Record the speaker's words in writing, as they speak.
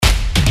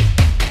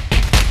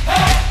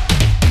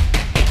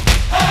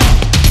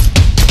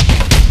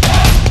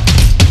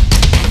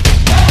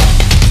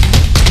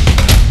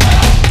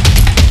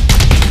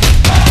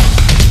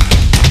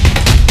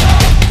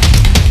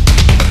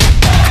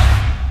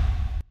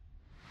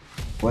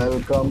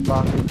Welcome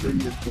back into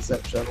Youth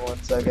Perception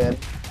once again.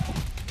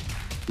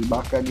 We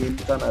back again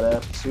with another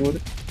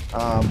episode.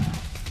 Um,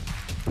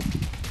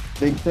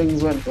 Big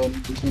things went on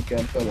this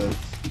weekend, fellas.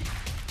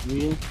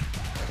 Really?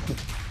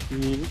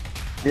 Really?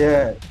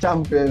 Yeah,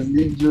 Champions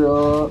League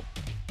draw,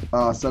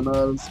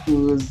 Arsenal,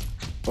 Spurs,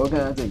 all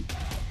kind of thing.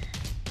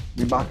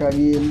 We back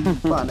again.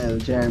 Panel,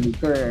 Jeremy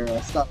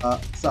Carrera, Salah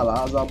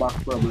has a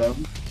back problem.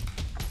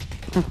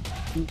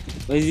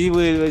 Where's he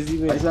with?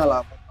 Why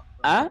Salah?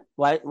 Huh?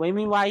 Why you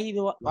mean why he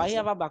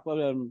have a back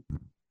problem?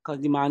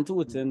 Because the man too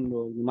within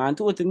though. The man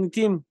too within the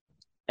team.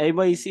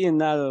 Everybody seeing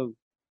that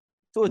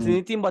too within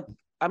the team, but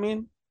I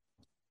mean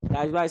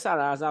that's why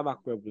Salah has a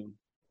back problem.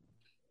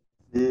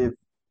 If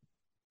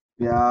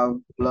we have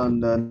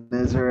London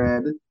is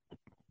red.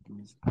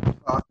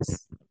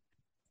 Fox.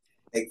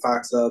 Big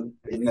Fox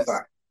big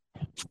Fox.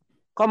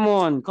 Come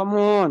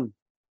on.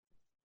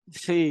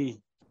 See.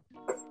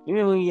 You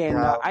mean we getting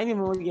Yeah. that? I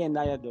mean we getting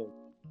that though.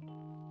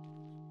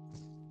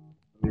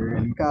 We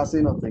really can't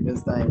say nothing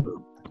this time,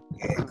 bro.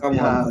 Yeah, come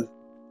on.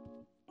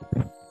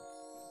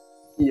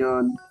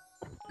 Keon,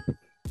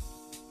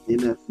 your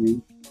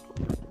nephew.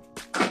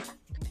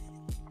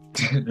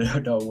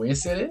 The way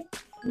said it?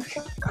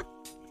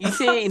 He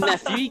say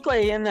nephew, he call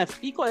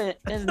it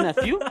his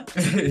nephew.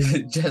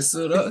 Just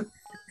so that.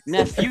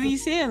 Nephew he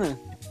saying.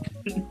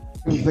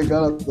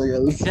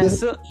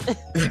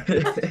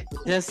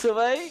 Just so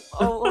right?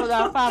 Oh,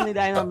 that family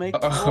dynamic.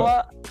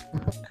 What?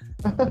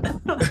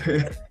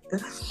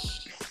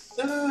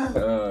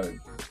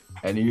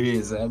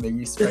 Anyways, big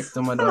respect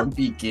to Madam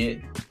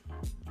PK.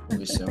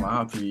 Wish him a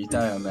happy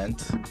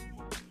retirement.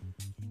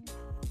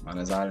 Man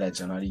is a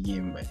legend of the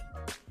game, boy.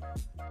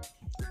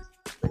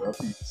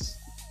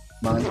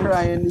 Man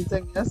crying the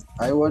thing, yes.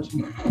 I watch.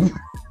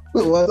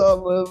 What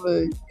up,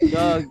 man?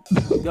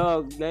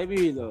 Dog, let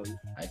me dog.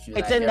 I feel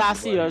It's in that everybody-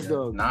 serious,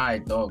 dog. Nah,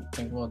 dog.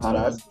 Think about Ah,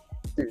 it.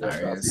 that's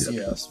That's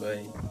serious,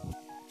 boy.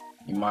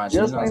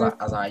 Imagine Just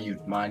as a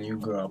youth man, you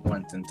grow up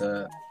wanting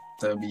to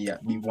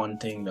be one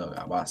thing, dog,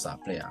 a Barca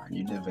player, and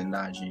you live in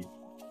that dream.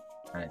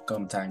 And it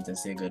come time to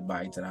say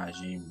goodbye to that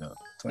dream, dog.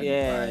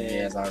 25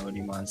 years ago,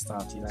 the man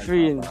started like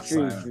Free.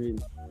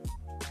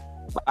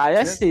 But I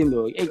just saying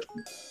though.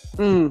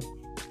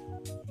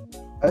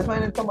 I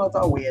find it come out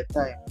a weird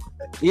time.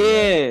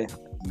 Yeah.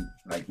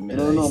 Like No,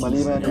 middle no, of the man,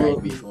 season, even right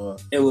though- before.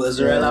 It was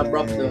real Yeah.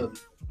 abrupt though.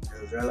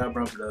 It was real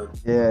abrupt though.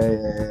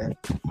 Yeah.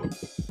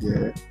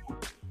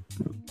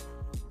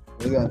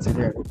 We're gonna sit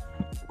here.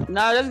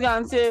 Now just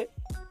gonna say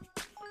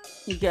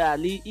he can at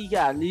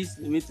least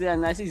wait till the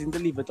next season to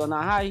leave it on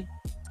a high.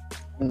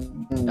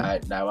 Mm-hmm.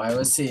 That why I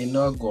was saying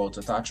no go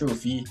to that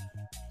trophy.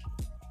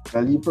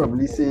 Well, he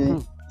probably say,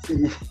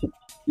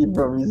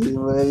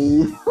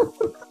 boy,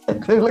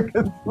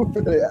 look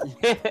at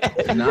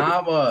you.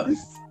 Nah, but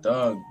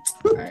dog,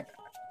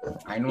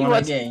 I don't He wanna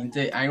was- get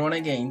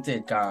into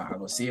it, cause I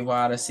go save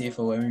what I say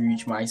for when we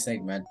reach my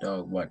segment,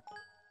 dog. But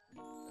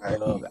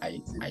dog,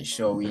 I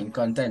sure we in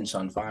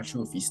contention for a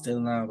trophy still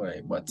now,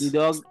 boy. But The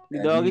dog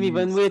didn't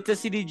even wait to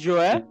see the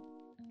draw. yeah,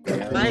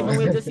 Not even dog.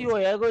 wait to see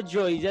what you go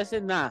draw. He just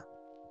said nah.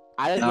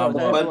 I just Nah, give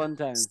but- it one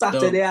time.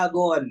 Saturday I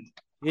go on.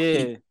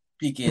 Yeah.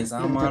 PK,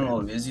 some man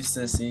always used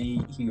to say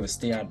he will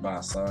stay at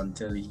Barca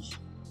until we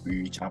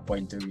reach a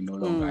point where we no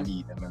longer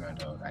need him,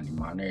 dog. And the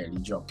man really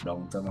dropped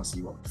down to must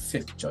see what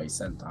 5th choice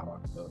centre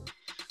back, dog.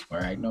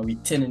 But right now we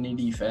 10 in the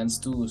defense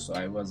too, so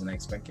I wasn't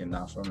expecting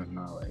that from him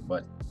now. Like.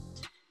 But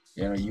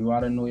you know, you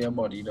gotta know your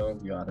body,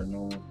 dog. You gotta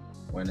know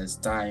when it's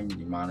time.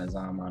 The man is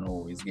a man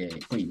always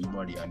put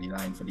anybody on the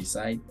line for the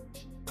side.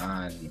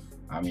 And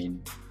I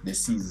mean,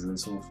 this season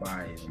so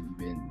far has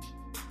been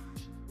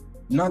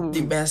not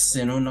the best,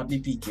 not the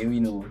PK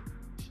we know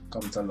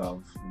come to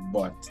love,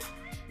 but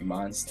the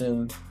man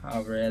still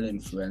have real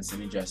influence in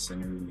the dressing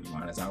room. The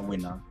man is a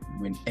winner,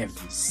 win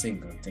every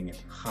single thing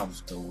it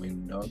have to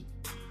win, dog.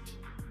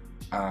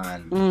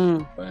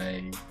 And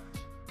by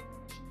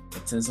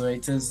it is what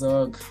it is,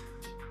 dog.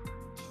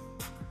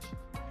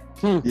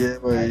 Yeah,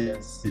 boy.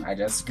 I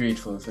just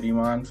grateful for the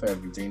man for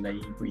everything that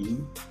he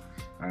bring,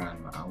 and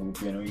I hope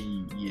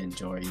he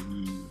enjoy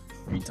his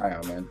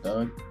retirement,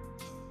 dog.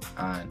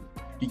 And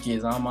PK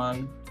is a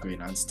man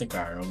going and stick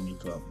around the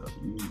club, dog.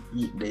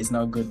 There's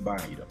no goodbye,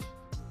 dog.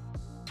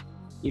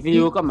 If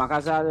you come back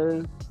as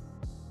a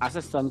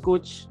assistant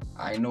coach.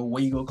 I know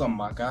where you go come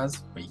back as,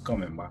 but he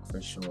coming back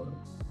for sure, dog.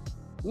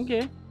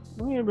 Okay,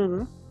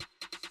 bro.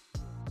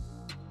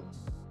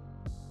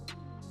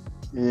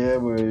 Yeah,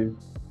 boy.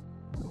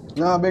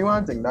 Nah, big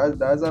man thing.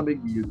 That's a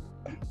big deal.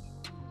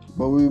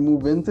 But we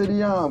move into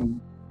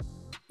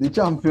the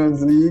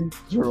Champions League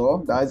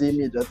draw. That's a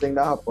major thing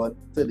that happened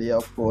today,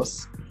 of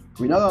course.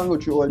 We're not gonna go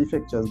through all the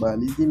fixtures, but at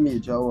least the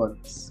major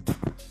ones.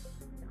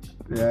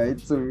 Right,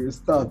 so we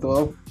start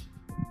off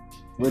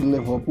with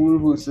Liverpool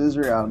versus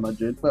Real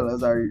Madrid,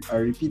 fellas. A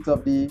repeat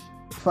of the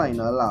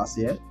final last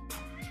year.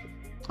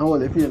 And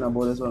what are you feeling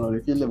about this one? How do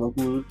you feel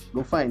Liverpool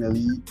go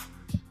finally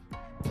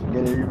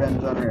get a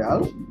revenge on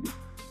Real?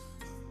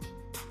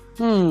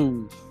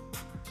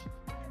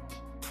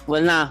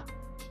 Well, now,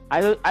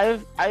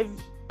 I've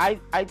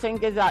I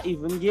think it's an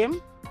even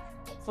game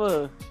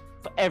for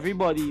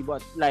everybody,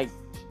 but like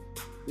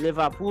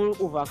Liverpool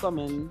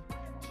overcoming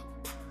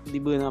the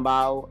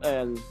Bernabeu,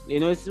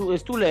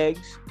 it's two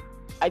legs.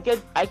 I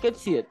could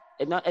see it.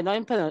 They're not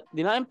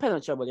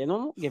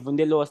impenetrable, given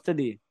they lost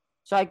today.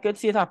 So I could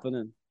see it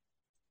happening.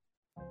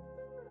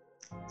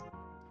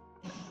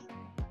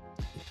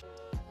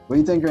 What do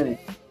you think, Rennie?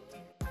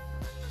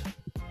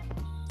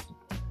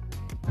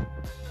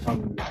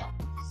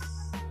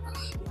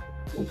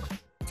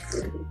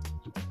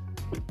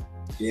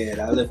 Yeah,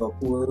 that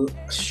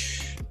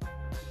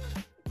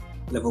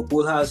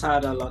Liverpool has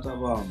had a lot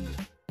of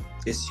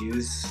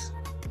issues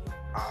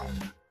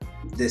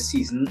this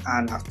season,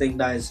 and I think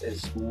that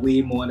is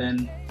way more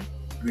than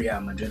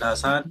Real Madrid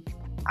has had.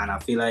 And I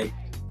feel like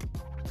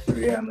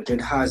Real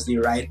Madrid has the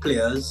right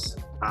players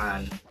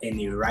and in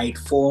the right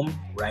form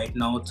right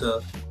now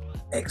to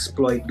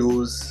exploit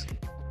those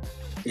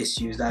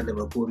issues that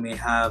Liverpool may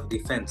have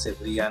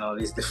defensively and all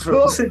these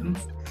different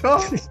things.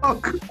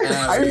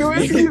 I know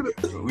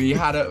it. We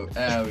had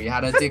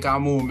to take a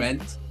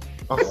moment.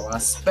 A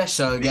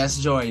special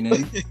guest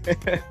joining.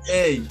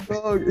 Hey,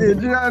 Dog,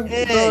 Adrian,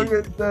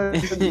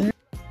 Hey.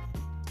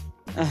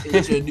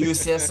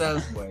 Introduce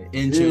yourself, boy.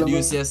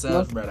 Introduce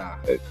yourself, brother.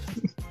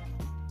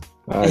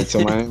 Alright, so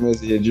my name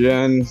is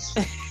Adrian.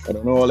 I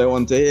don't know all I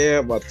want to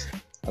hear, but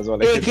as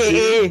well I can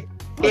see.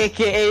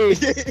 AKA.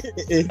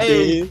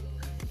 AKA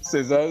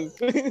Scissors.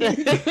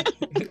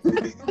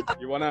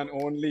 You one and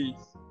only.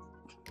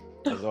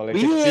 That's all I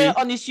We can here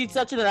see. on the streets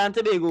of Trinidad and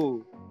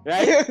Tobago,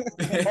 right?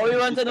 All we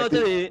want to know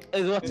today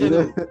is what you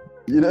know.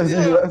 You don't see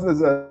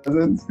that as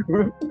in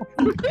school.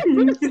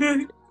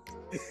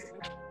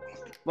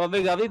 But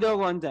big up the dog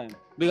one time.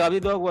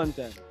 Alright.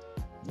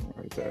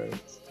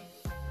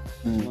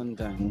 One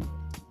time.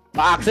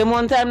 But ask him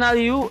one time now,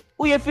 who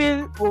you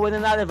feel will win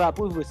in that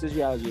Liverpool versus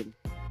Real game?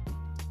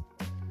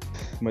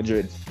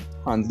 Madrid,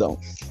 hands down.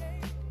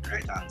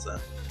 Right answer.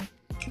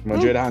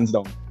 Madrid, hands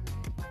down.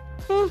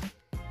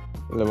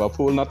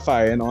 Liverpool not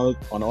firing on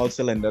all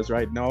cylinders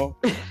right now,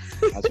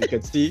 as you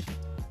can see.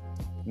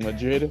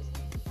 Madrid,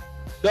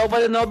 Dog,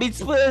 but no beat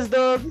Spurs,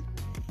 dog.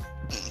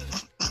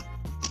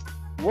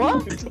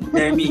 What?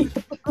 Hear me.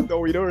 no,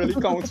 we don't really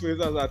count Spurs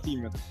as a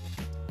team. Man.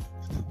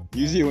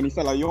 Usually when you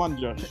fella you want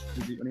Josh,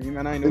 when you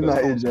man I know Nah,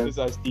 that Adrian. Spurs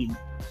as team.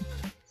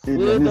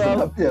 Adrian,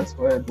 Well, this is a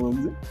PS4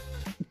 headphones.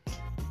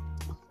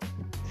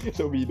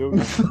 So we do.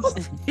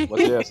 But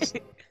yes,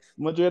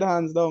 Madrid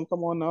hands down.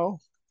 Come on now.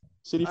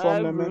 See the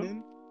form them bro.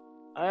 in.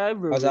 Alright,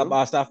 bro. As a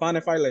Barca fan,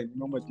 if I like, you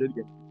know Madrid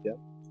get beat them.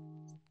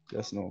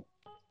 Just know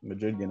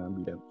Madrid gonna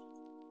beat them.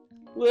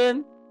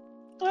 Win.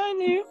 I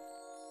knew.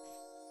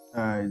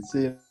 Alright,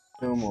 say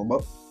no more.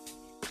 But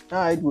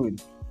alright,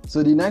 good.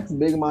 So the next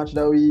big match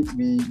that we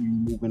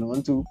moving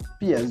on to,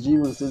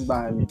 PSG versus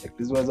Bayern Munich.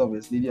 This was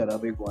obviously the other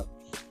big one.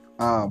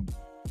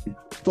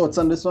 Thoughts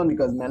on this one,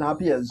 because men have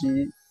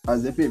PSG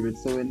as their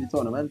favorites to win the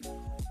tournament,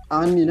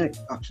 and Munich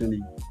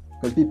actually,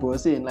 because people were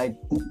saying like,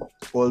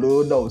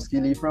 although Dowski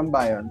leave from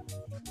Bayern,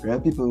 real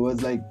people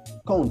was like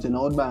counting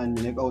out Bayern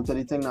Munich out of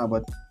the thing now,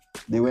 but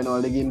they win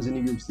all the games in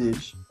the group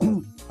stage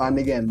and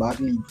again back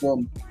league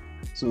form.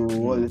 So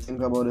what do you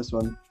think about this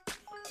one?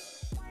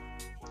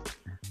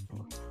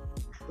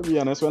 To be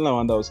honest, when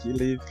Lewandowski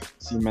leave,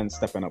 see men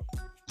stepping up.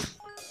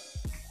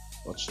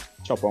 Watch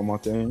Chopper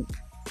Martin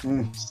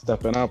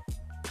stepping up,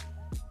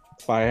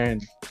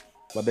 firing.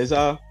 But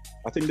I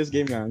think this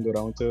game can go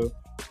down to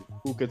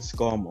who could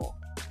score more.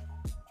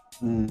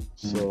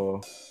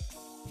 So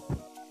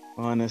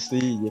honestly,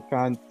 you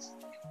can't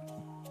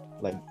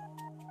like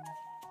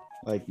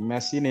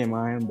Messi,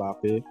 Neymar, and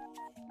Mbappe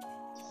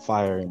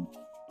firing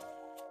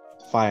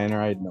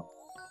right now,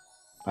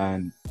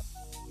 and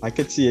I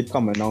could see it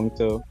coming down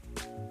to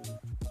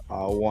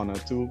 1 or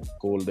 2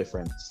 goal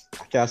difference.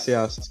 I can't say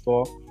a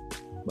score,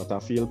 but I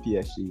feel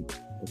PSG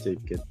will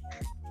take it.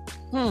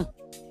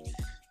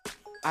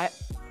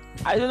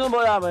 I don't know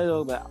about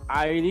that, but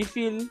I really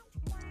feel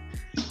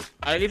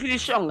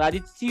strong that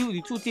the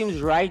two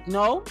teams right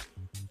now.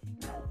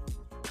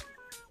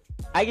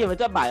 I give it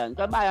to Bayern.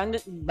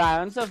 Because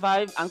Bayern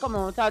survive and come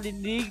out of the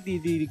league,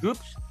 the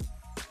groups.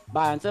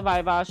 Bayern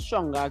survive a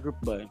stronger group,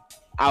 boy.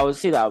 I would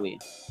say that way.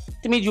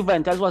 To me,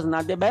 Juventus was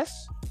not the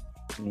best.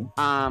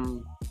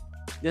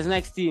 This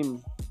next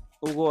team,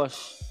 oh gosh,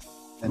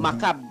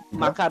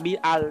 Maccabi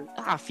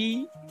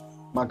Al-Hafi.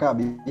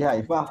 Maccabi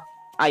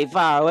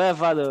Haifa,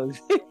 whatever those.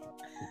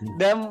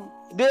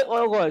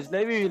 Oh gosh,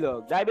 let me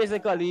look. They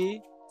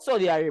basically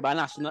Saudi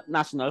Arabia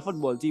national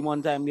football team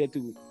one time there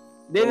too.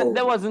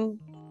 There wasn't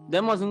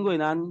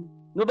going on.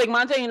 No big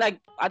man saying like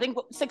I think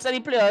 6 of the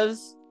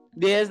players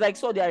there's like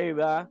Saudi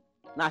Arabia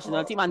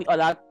national team and the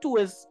other 2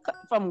 is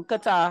from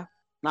Qatar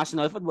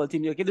national football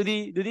team. Okay, do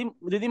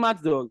the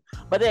match dog.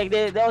 But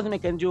they wasn't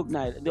making joke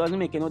neither. They wasn't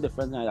making no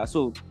difference neither.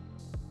 So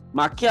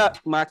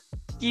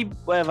Maccabi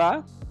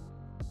whatever.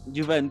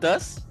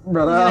 Juventus.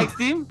 Brother. The next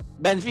team,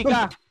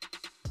 Benfica.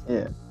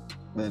 Yeah.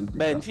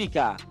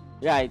 Benfica.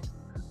 Right.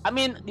 I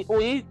mean, the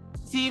only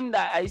team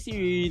that I see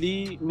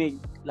really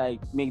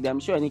make them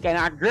show any kind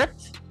of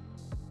grit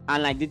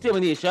and like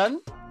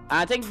determination. And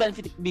I think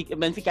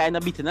Benfica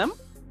ended up beating them.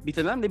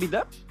 They beat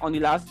them on the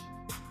last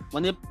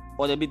when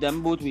they beat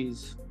them both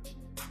ways.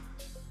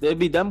 They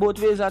beat them both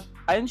ways. I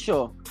ain't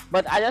sure,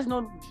 but I just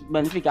know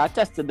Benfica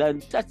tested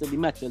the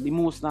metal the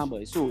most now,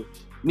 boy. So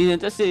meaning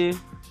to say,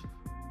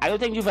 I don't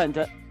think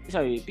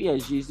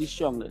PSG is the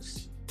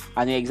strongest,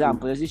 and the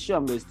example is the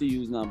strongest to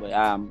use now, boy.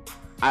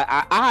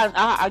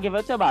 I give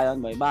it to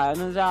Bayern, boy.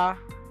 Bayern is I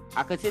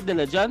could say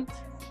diligent.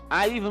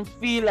 I even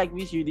feel like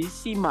we should really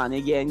see man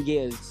again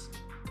gears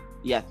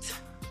yet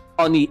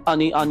on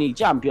the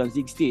Champions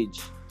League stage.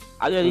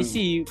 I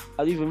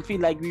even feel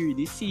like we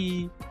really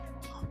see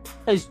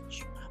his,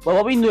 but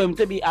what we know him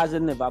to be as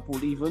in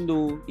Liverpool, even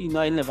though he's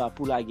not in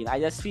Liverpool again. I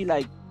just feel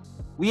like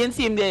we ain't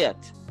seen him there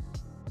yet.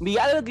 We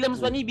had a glimpse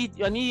when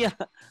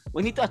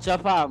he touched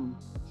up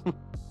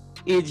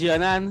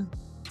Adrian and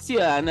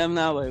Sia and them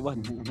now, but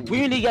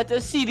we really get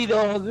to see the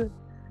dog,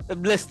 the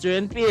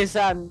blistering pace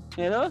and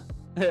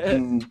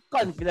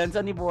confidence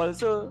on the ball.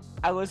 So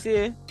I would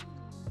say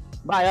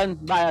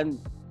Bayern.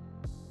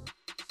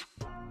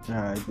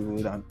 Alright,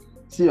 we done.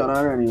 See on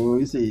already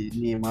we say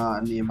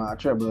Neymar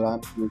treble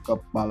and World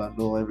Cup Ballon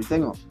d'Or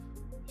everything up.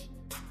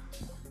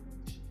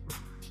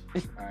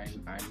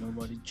 I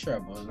nobody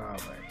treble now,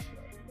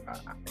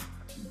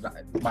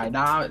 by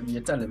now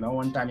you're telling me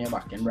one time you're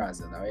back in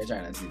Brazil, now you're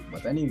trying to say.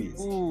 But anyways,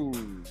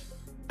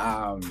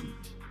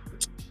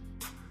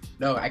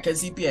 no, I can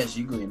see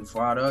PSG going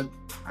forward.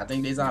 I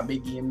think there's a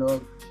big game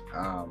though.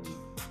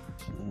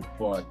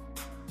 But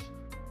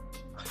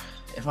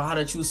if I had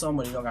to choose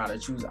somebody,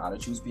 I'd choose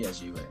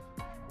PSG, right?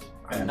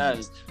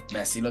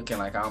 Messi looking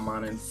like our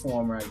man in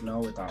form right now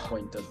with a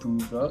point to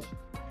prove, though.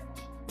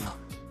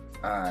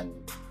 And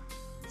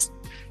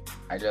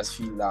I just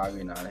feel that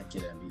we're not like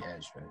them the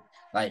edge, right?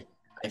 Like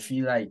I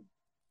feel like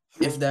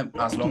as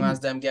long as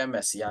them get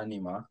Messi and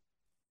Neymar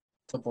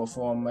to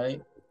perform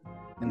right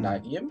in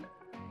that game,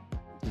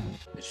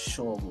 it's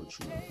sure go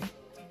through.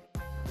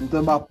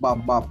 Into bap.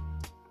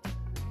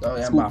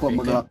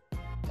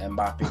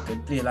 Mbappe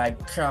could play like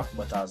crap,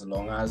 but as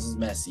long as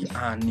Messi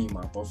and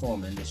Neymar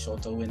perform in the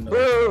shorter window.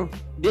 Bro,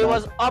 they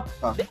was up.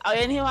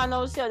 Anyone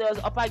knows they was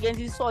up against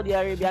the Saudi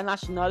Arabia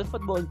national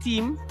football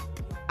team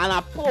and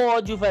a poor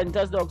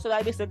Juventus dog. So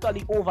that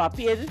basically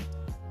overpaid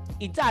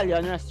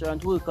Italian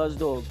restaurant workers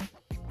dog.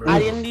 Bro. I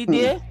didn't need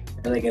it.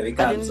 Like every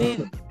I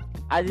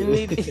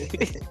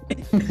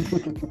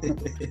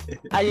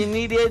didn't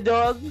need it,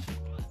 dog.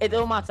 It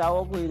don't matter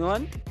what's going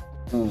on.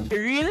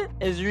 Real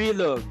is real,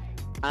 dog.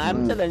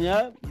 I'm telling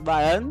you,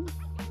 Bayern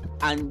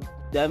and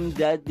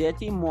their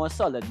team more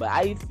solid. But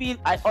I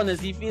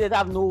honestly feel that I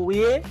have no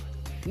way.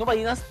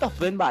 Nobody not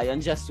stopping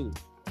Bayern just so.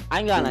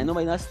 I'm gonna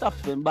nobody not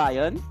stopping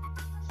Bayern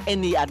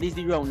at least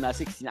the round of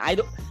 16.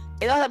 It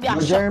doesn't be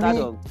a shock at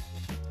all.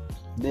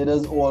 They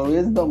just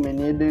always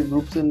dominate the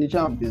groups in the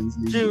Champions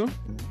League. True.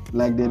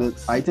 Like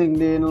I think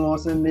they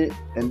lost at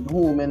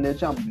home in the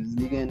Champions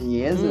League in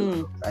years.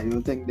 I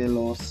don't think they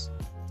lost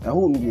a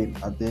home game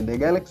at the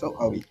Galaxy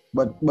away.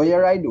 But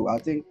you're right though. I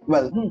think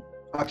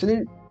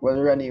actually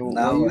Rani.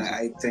 No,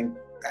 I think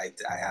I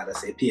had to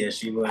say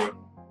PSG, but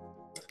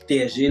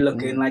PSG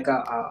looking like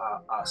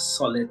a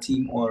solid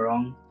team all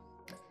around.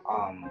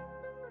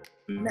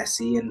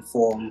 Messi in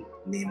form,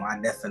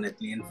 Neymar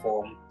definitely in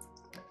form,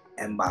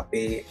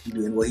 Mbappe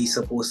doing what he's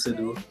supposed to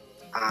do,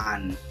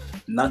 and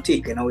not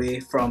taken away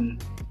from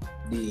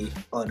the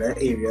other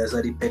areas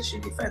of the pitch, the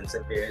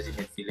defensive areas, the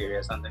midfield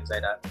areas, and things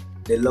like that.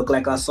 They look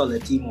like a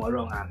solid team all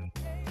around, and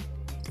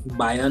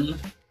Bayern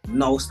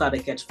now start to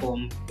catch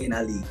form in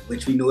a league,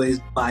 which we know is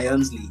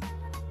Bayern's league.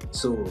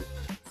 So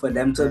for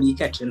them to be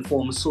catching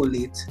form so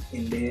late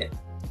in the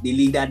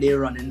league that they're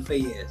running for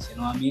years, you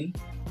know what I mean?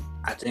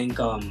 I think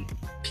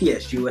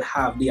PSG would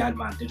have the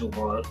advantage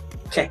overall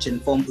catching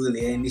form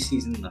earlier in the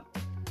season.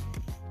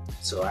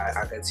 So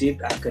I could see it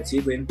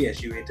going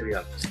PSG way, to be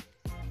honest.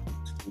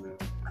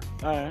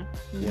 Alright.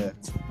 Yeah.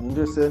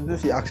 Interesting.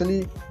 See,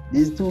 actually,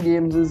 these two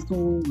games is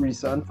two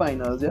recent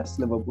finals, yes?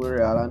 Liverpool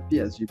Real and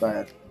PSG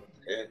Bayern.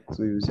 Yeah.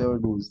 So you see how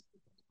it goes.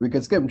 We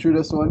can skim through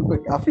this one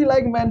quick. I feel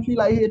like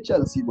I hate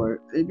Chelsea, but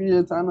maybe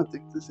it's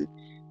nothing to say.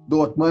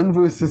 Dortmund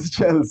versus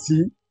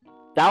Chelsea.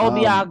 That would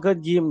be a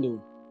good game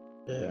though.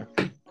 Yeah.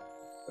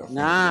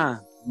 Nah.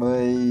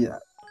 But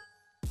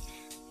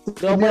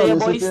The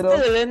boy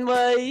still in,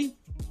 boy.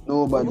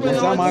 no, but Well, Once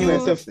a man you-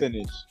 lets it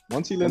finish.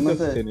 Once he lets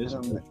it finish.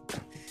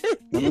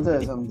 Let me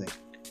tell you something.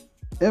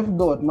 If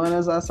Dortmund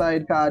is a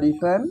sidecar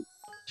defense,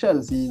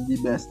 Chelsea is the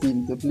best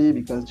team to play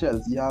because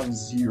Chelsea have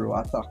zero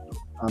attack.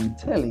 I'm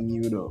telling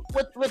you though.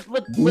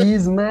 What?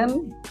 These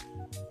men,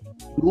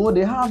 no,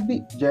 they have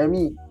the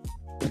Jeremy.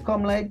 They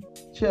come like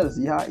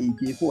Chelsea have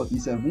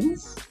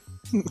AK-47s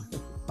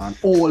and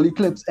all the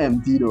clips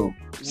empty though.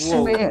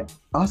 Swear,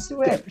 I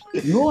swear.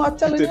 No, I'm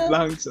telling Shoot it you.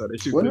 blanks or they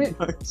shoot When it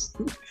blanks.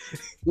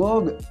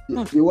 No,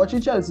 you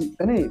watching Chelsea.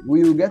 Anyway,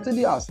 we will get to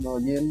the Arsenal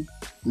game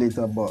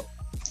later, but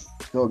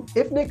dog,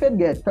 if they could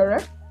get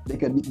correct,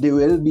 they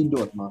will be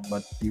Dortmund.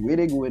 But the way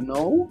they going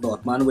now,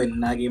 Dortmund winning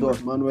that game.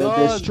 Dortmund will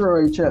Dog.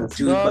 destroy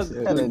Chelsea. Dog.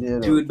 Telling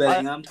you, Jude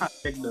Bellingham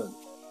tactic, dog.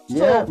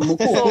 Yeah,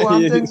 Mokoko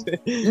and things.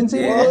 You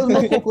see what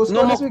Mokoko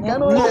scored this weekend?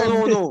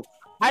 No.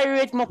 I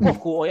rate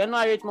Mokoko, or you know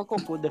I rate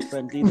Mokoko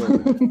differently,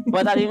 dog.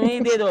 But at the end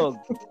of the day, dog,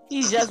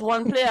 he's just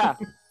one player.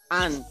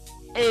 And,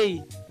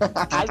 hey,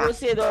 I go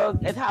say,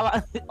 dog, it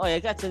have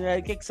you catching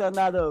the kicks on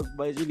that, dog.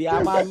 But it's really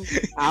a man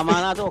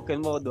not talking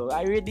about, dog.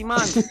 I rate the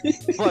man.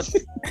 But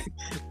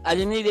at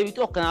the end of the day, we're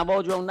talking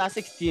about round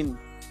 16.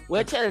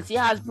 Where Chelsea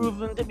has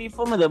proven to be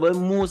formidable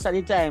most of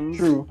the time.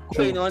 True.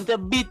 Going on to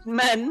beat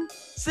men,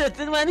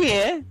 certain men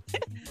here,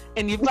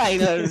 in the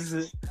finals.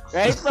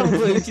 Right? From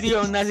going to the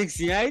round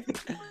 16, right?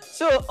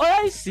 So all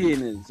I'm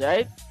saying is,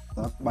 right?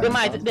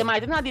 They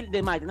might not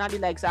be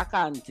like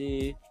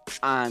Sakante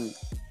and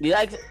they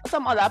like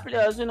some other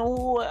players, you know,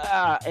 who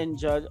are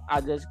injured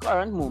at this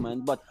current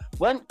moment. But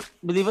when,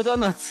 believe it or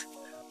not,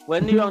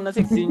 when the round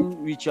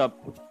 16 reach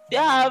up, they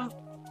have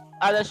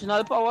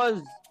additional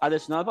powers.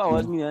 Additional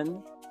powers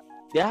meaning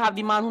they have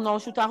the man who now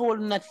shoot a whole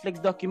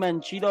Netflix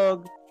documentary,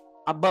 dog,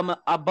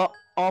 about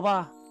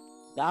Oba.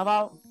 They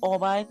have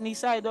Oba in the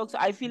side, dog. So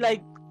I feel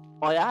like,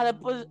 oh, you had to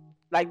put,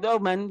 like,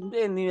 dog, man,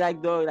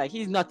 like, dog, like,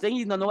 he's not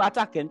no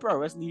attacking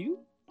prowess, do you?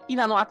 He's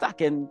not no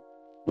attacking.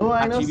 No,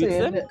 I'm not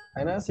saying that.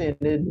 I'm not saying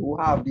they do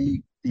have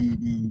they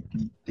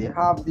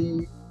have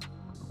the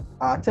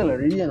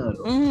artillery, you know,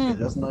 they're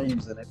just not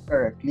using it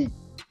correctly.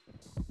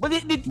 But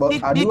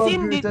I do agree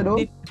with it,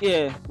 though.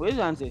 Yeah, what is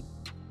the answer?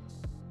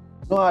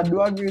 No, I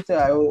do agree with it.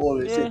 I will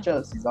always say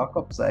Chelsea's our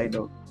cup side,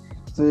 though.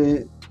 So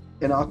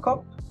in our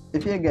cup,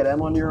 if you get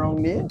them on the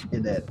wrong day,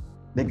 you're dead.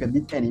 They can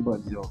beat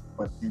anybody, though.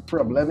 But the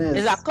problem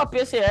is, it's a cup,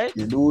 you say, right?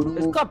 You don't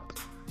know. It's cup.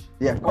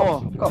 Yeah,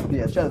 cup.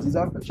 Yeah, Chelsea's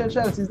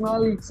not a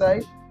league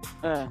side.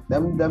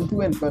 Them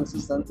too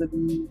inconsistent to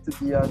be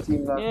a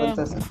team that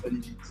contested for the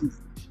league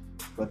season.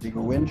 But they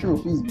go win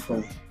trophies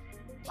because,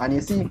 and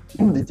you see,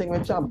 the thing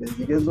with Champions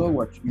League is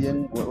what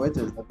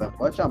is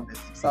November.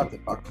 Champions League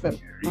started back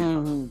February.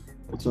 Mm-hmm.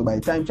 So by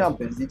the time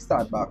Champions League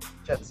start back,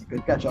 Chelsea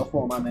could catch a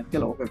form and then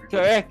kill off everybody.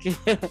 Correct.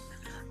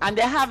 And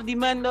they have the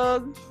man,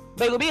 dog.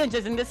 But it will be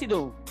interesting to see,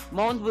 though.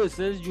 Mount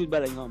versus Jude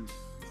Bellingham.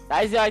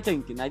 That is what I'm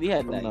thinking. That's the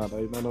headline.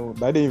 No.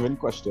 That didn't even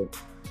question.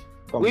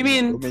 We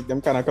mean, make them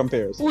kind of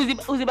comparison.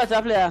 Who's the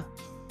better player?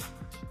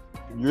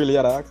 You really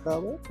had to ask that,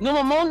 bro?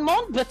 No,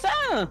 Mount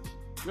better.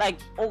 Like,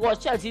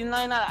 Chelsea in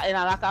a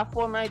lack of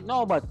form right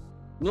now, but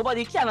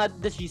nobody cannot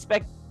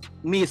disrespect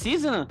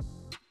Macy's, you know?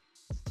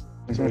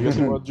 So you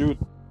see what Jude?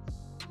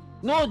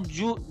 No,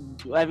 Jude.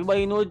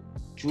 Everybody know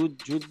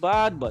Jude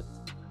bad, but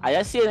I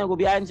just say it's going to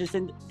be an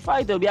interesting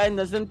fight. It'll be an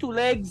interesting 2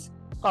 legs.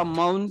 Come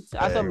Mount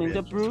has something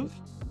to prove.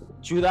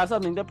 Jude has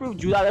something to prove.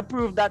 Jude has to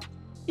prove that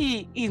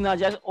he's not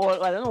just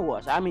all, I don't know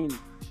what. I mean,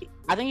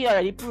 I think he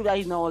already proved that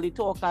he's not only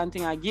talk and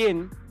thing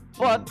again,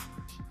 but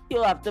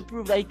he'll have to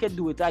prove that he can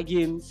do it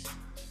against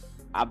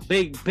a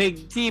big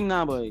team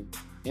now, boy.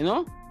 You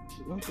know?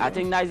 Okay. I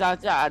think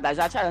that's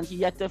a challenge he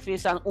yet to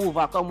face and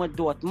overcome with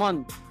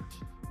Dortmund.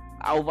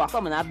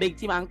 Overcoming a big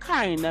team and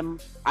carrying them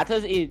at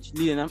his age,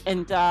 leading them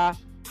into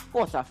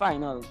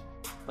quarter-final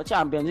for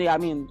Champions League. I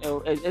mean,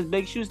 it's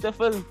big shoes to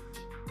fill,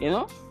 you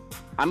know?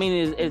 I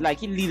mean, it's like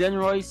he leading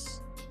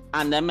Royce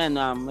and them and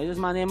what's his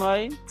man name,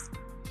 right?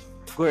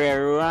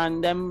 Guerrero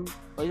and them,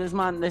 what's his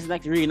man? This is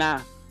like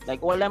Reina.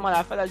 Like all them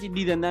other fellas, he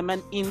leading them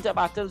and into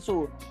battle,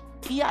 so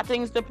he had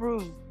things to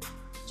prove.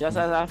 Just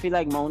as I feel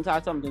like Mount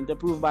had something to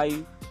prove by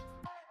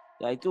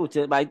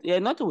Toten,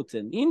 not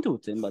Toten, in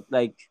Toten, but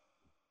like,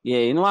 yeah,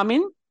 you know what I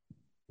mean?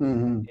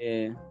 Mm-hmm.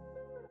 Yeah.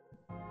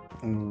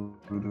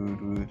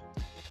 Good.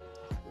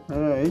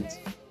 Alright.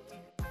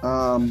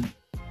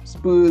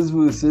 Spurs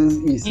versus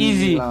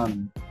AC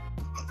Milan.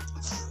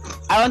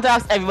 I want to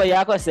ask everybody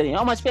a question.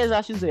 How much pairs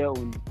of shoes do you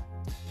own?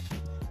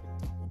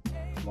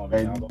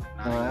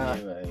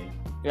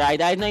 Right,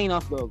 that's not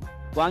enough, dog.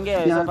 Go and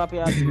get yourself a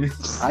pair of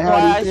shoes. I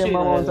had the same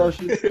amount of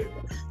shoes.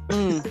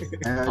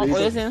 What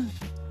you saying?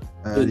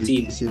 I had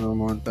the same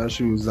amount of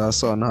shoes that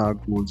Son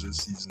had goals this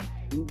season.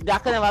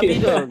 That can never be,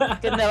 dog.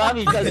 That can never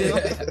be, because you know.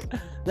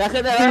 That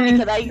can never be,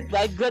 because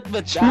that's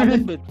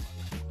good bit.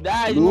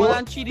 That is more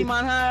than 3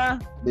 man here.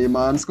 The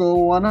man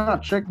scored 1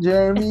 hat-trick,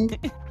 Jeremy.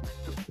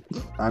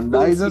 And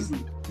that is just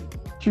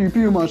 3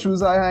 Puma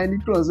shoes I had in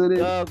the closet.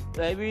 Dog,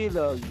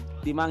 dog.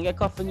 The man get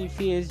cuffed in the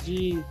face,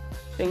 G.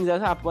 Things that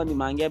happen, the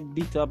man get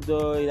beat up,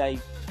 though. Like,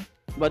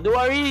 but don't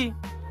worry.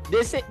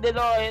 They say they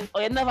don't.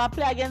 You never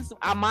play against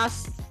a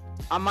mass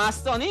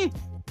Sonny.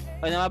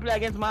 You never play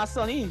against mass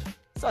Sonny.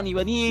 Sonny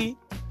when he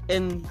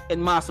in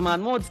mass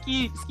man mode,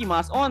 ski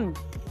mask on.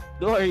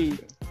 Don't worry.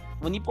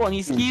 When he put on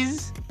his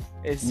skis,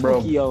 it's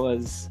spooky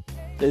hours.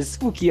 It's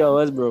spooky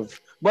hours, bro.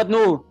 But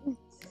no.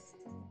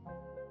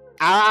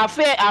 I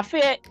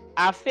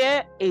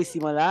fear AC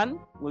Milan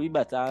will be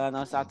better than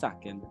us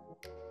attacking.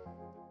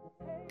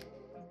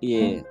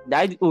 Yeah,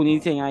 that's the only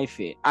thing I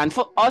fear. And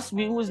for us,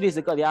 who's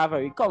basically a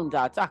very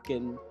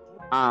counter-attacking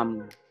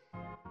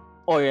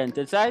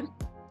oriented side,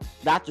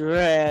 that's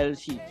real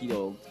cheeky,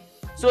 though.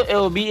 So it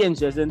will be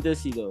interesting to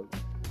see, though.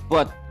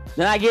 But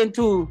then again,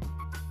 too,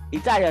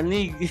 Italian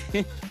league,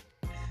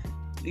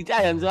 the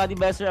Italians are the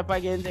best rep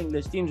against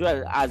English teams,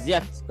 well, as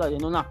yet, because you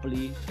know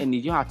Napoli and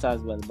the Juhata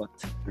as well, but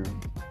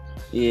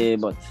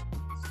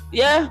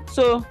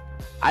so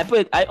I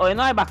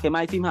back in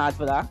my team hard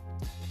for that.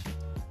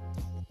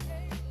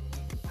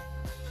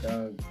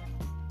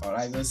 All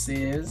I will say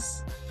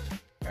is,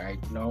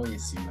 right now,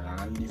 AC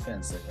Milan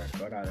defensive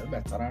record are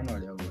better than all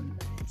your goals.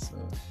 So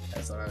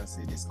that's what I will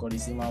say. They score the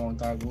same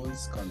amount of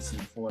goals,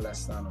 concede 4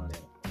 less than all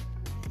them.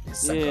 They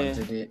second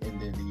in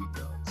the league,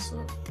 though.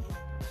 So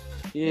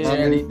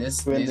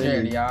this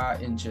really are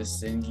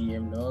interesting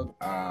game, though.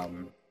 I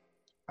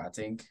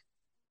think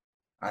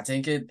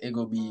it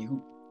will be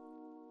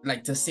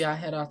like to say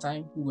ahead of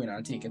time who win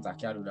and take it. I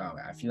can't do that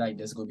way. I feel like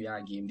there's gonna be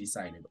a game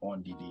decided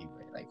on the day,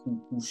 right? Like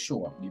who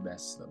show up the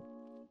best, though.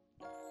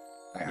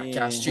 Like I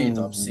can't straight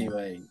up say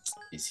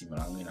AC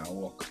Milan gonna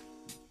walk.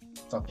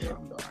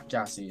 Tottenham though. I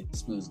can't say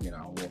Spurs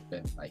gonna walk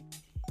them. Like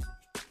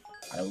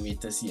I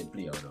wait to see it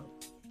play out though.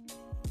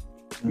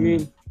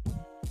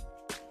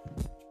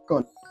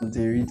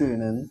 Conte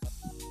returning.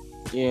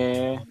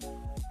 Yeah.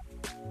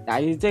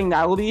 I think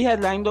that will be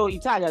headline though.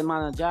 Italian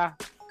manager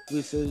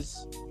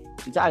versus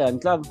Italian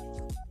club.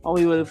 Or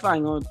we will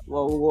find out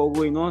what's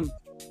going on.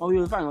 Or we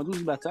will find out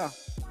who's better.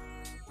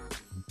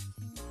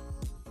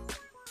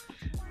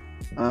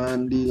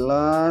 And the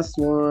last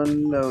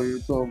one that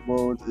we talk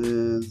about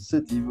is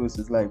City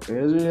versus Leipzig.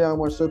 There's really how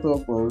much to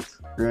talk about,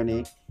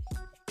 Rennie.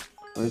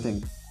 What do you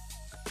think?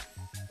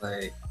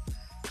 Like,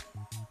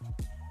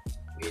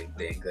 we ain't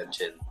playing good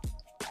shit.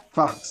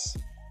 Facts.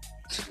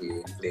 We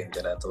ain't playing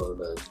good at all,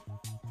 dog.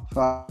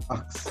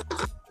 Facts.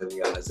 To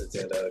be honest with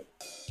you, dog.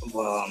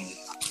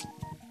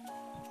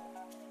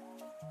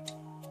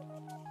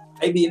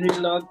 I been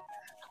real dog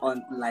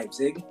on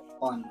Leipzig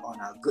on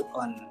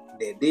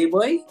their day,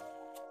 boy.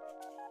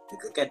 They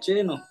could catch you,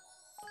 you know.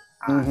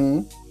 I've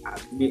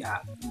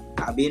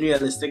been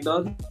realistic,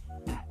 dog.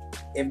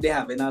 If they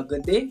having a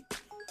good day,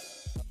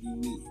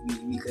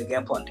 we could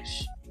get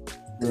punished.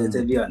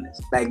 To be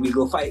honest, like we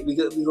go fight,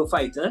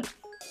 huh?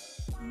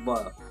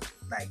 But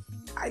like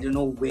I don't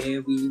know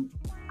where we.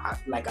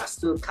 Like I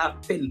still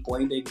can't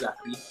pinpoint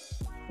exactly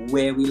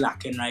where we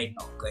lacking right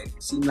now. Cause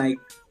it seems like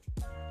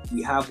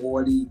we have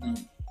all the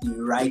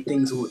right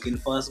things working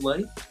for us,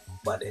 boy,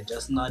 but they're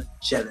just not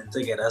gelling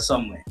together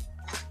somewhere.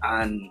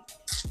 And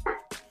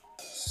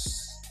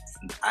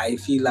I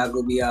feel that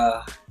will be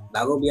a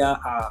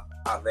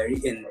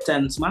very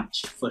intense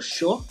match for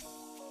sure.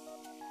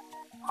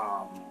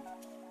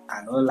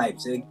 I know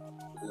Leipzig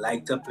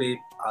like to play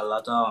a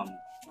lot of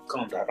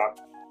counter attack.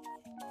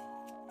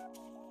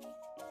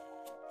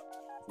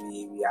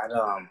 We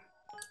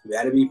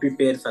had to be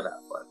prepared for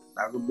that, but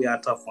that would be a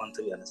tough one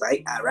to be honest.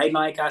 I right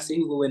now I can't see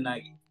who will win that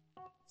game.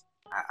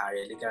 I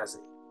really can't see.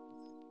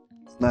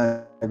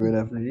 Nah, it would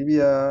definitely be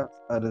a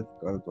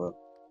difficult one.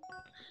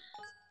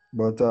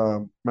 But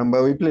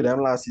remember we played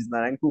them last season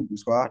and Kubu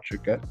scored a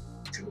trick, eh?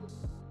 True.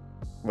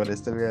 But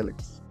it's still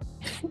realistic.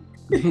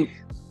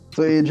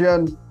 So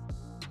Adrian,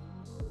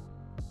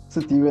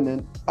 City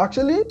winning.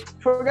 Actually,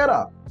 forget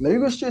that. Let me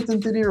go straight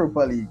into the Europa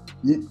League.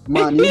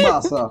 Man, you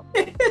Barca.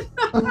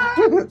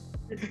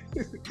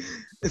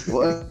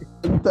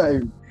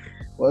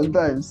 One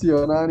time,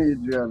 Sion and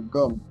Adrian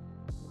come.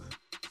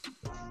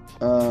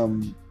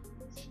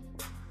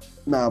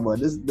 Nah, but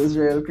this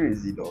real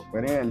crazy though.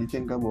 When I really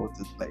think about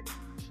it, like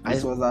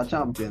this was our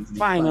Champions League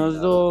finals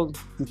though.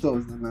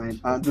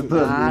 2009 and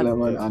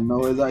 2011, and now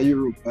it's a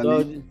Europa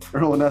League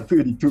round of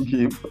 32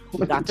 game.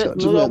 But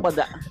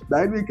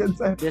that we can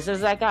say this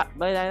is like a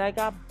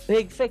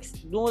big fix.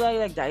 No,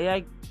 like that,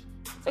 like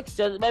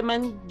fixtures. But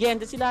man, getting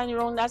to see that in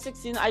round that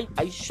 16,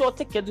 I short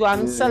ticket to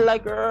and sell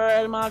like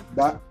real man.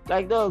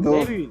 Like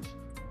baby.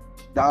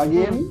 That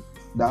game,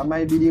 that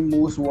might be the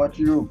most watched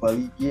Europa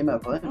League game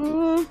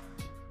ever.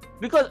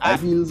 Because I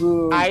feel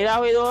so.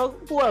 Either way though,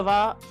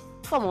 whoever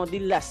come on the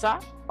lesser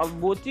of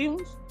both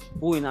teams,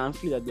 go in and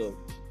feel it though.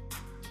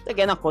 They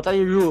get knocked out of the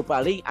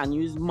Europa League and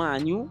use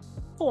Manu,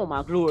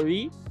 former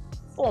glory,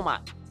 former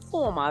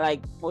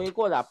like what you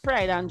call that,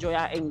 pride and joy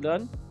of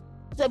England.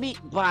 To be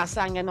Barca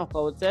and get knocked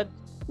out,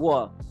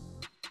 what?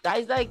 That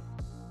is like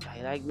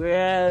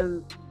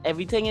real.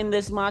 Everything in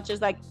this match is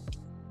like,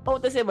 how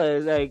to say, but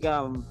it's like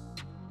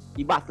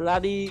the battle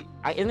of the,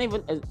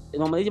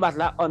 normally the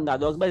battle of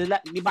underdogs, but it's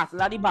like the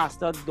battle of the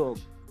bastard dog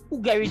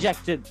who get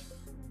rejected.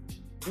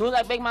 No,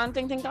 like big man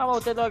think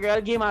about it, dog.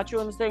 Real Game of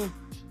Thrones thing,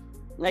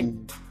 like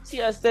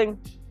serious thing.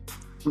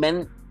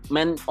 Men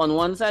on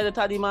one side of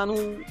the man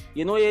who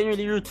you ain't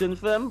really rooting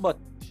for him, but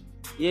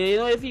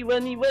if he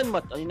win, he win.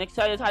 But on the next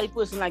side, the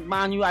person like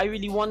Manu, I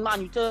really want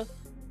Manu to,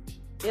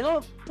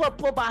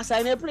 put Barca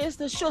in a place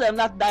to show them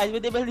that dies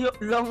with the belly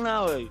long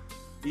now.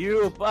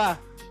 Europa.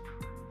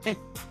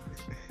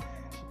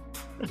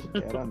 I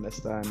don't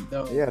understand.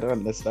 Yeah, I don't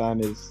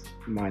understand is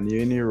Manu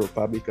in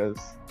Europa because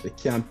they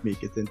can't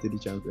make it into the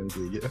Champions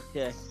League.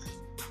 Yeah.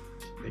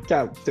 They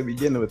can't, to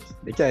begin with.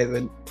 They can't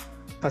even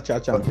touch our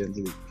Champions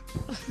League.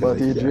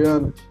 But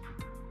Adrian,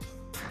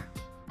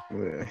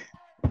 Well,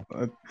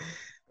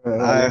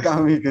 I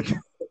can't make it.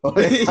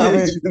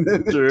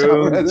 True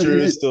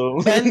still.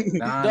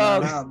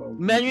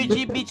 Man U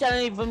GB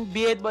channel even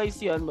beat boy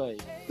Sion boy.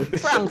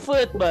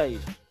 Frankfurt boy.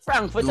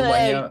 Frankfurt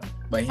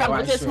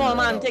Frankfurt is small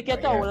man, take your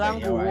towel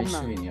and go home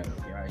now.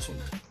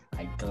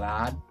 I'm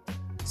glad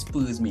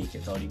Spurs make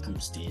it out the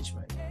group stage,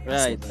 man.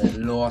 Right. So they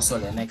lost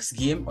on the next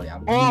game, or they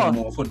have no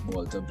more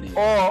football to play.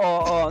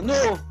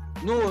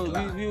 No,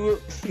 we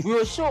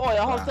will show you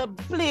how to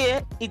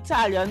play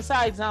Italian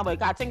sides now,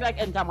 but I think like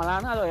Inter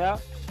Milan had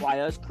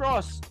wires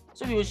cross.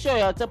 So we will show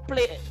you how to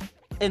play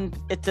in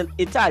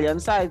Italian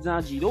sides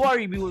now, G. Don't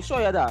worry, we will show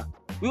you that.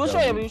 We will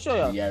show you.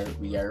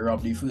 We are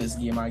robbed the first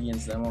game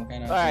against them.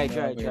 Kind of right.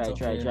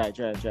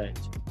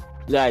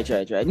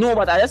 No,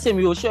 but I just say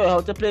we will show you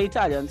how to play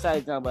Italian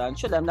sides now, but and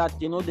show them that,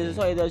 this is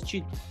how you just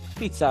treat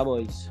pizza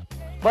boys.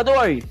 But don't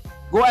worry.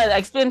 Go ahead,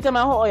 explain to me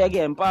how you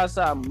getting past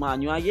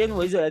Man U again.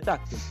 What is your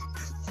tactic?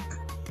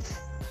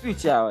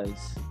 Future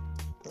wise.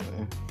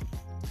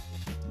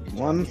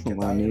 Man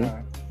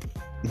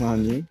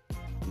U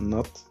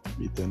not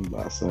beating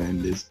Barca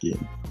in this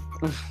game.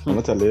 I'm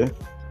gonna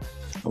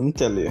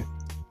tell you.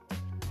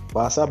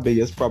 Barca's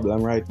biggest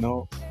problem right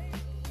now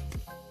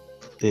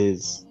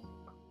is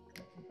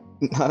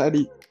none of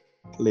the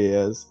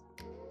players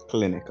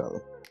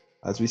clinical.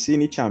 As we see in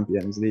the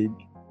Champions League,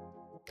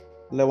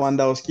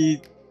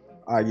 Lewandowski,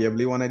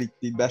 arguably one of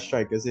the best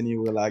strikers in the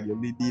world,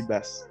 arguably the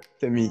best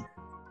to me,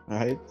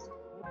 right?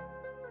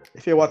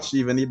 If you watch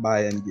even the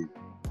Bayern game,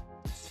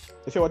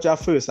 if you watch our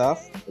first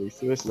half, or the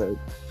first leg,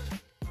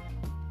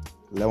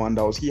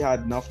 Lewandowski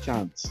had enough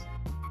chance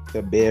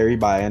to bury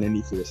Bayern in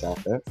the first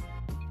half.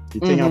 The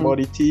thing about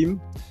the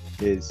team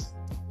is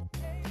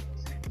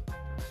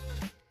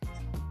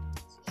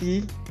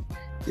you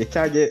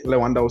can't get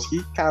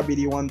Lewandowski, can't be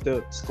the one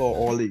to score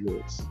all the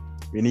goals.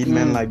 We need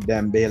men like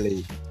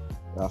Dembele,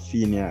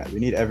 Rafinha.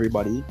 We need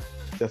everybody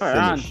to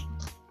finish.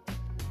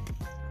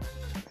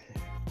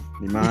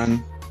 The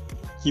man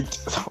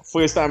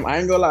first time, I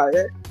ain't gonna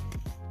lie,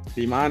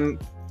 the man,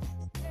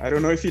 I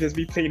don't know if he just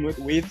be playing with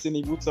weights in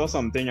the boots or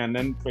something, and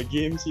then for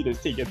games he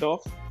just take it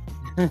off.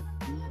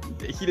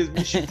 He just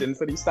be shooting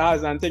for the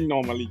stars and thing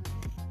normally.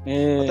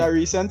 But a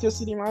recent, you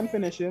see the man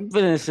finishing.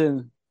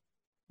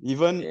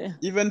 Even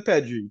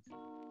Pedri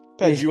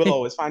will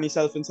always find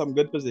himself in some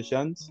good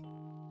positions,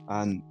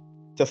 and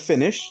to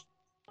finish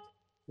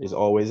is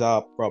always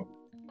a problem.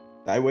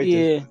 I just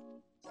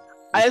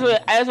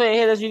want to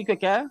hear this really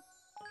quick,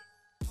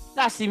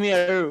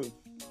 Casemiro,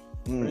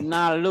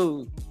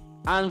 Ronaldo,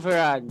 and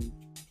Varane,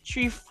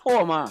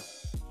 3-4 man,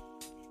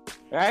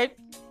 right?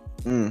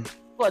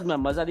 Squad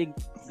members of the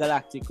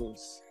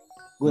Galacticos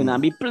going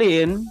and be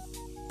playing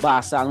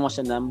Barca and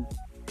watching them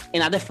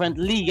in a different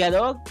league,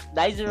 dog.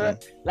 That is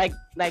like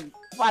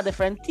for a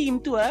different team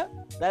too, I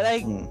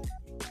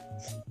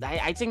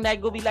think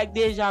that go be like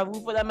deja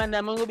vu for them, and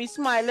them will be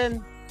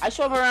smiling. I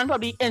sure Varane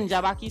probably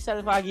injure back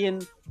himself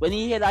again when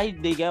he hear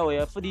that they get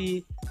away for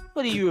the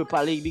Europa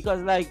League,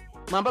 because like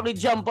man probably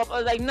jump up. I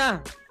was like, nah.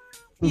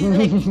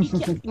 He's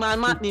like, man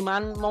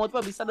would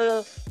probably start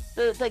to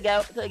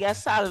get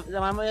salve. The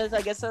man will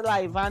get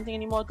saliva and thing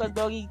anymore, because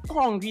dog he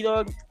hungry,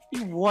 dog.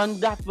 He won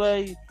that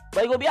boy.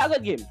 But it will be a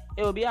good game.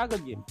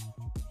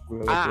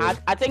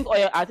 I think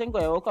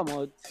I will come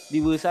out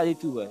the worst of the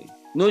two, boy.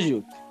 No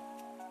joke.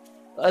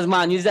 Because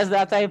man, you just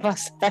that type of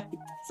side.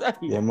 Sorry.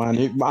 Yeah, man,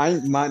 you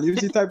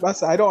the type of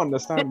side. I don't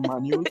understand,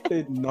 man. You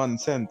played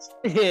nonsense.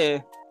 Yeah.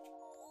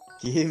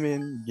 Game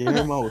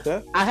him out,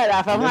 I heard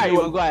that from Harry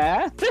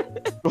Maguire.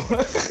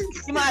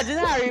 Imagine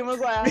Harry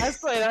Maguire has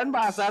played on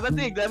Barca to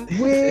take them.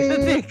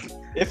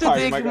 If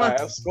Harry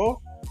Maguire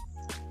score,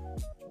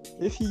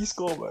 if he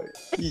score, boy,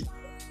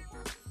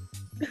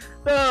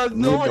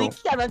 nobody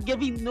cannot give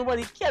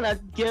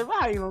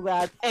Harry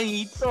Maguire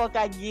any talk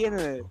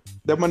again.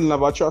 The man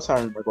never trust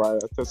Harry Maguire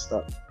to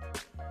start.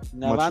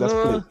 Never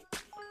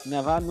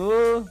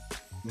know.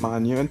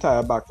 Man, your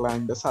entire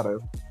backline just had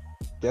to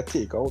get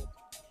take out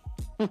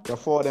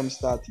before them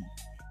starting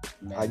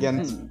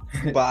against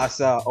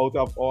Barca out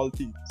of all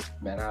teams.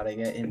 Man, how they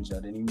get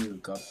injured in the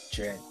World Cup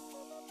trend.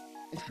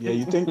 Yeah,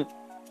 you think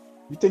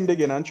they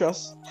can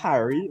trust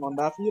Harry on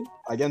that field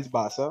against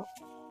Barca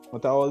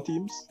out of all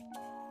teams?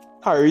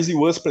 Harry is the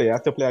worst player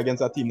to play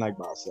against a team like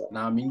Barca.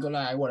 Nah, I mean,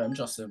 I wouldn't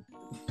trust him.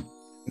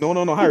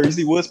 No, Harry is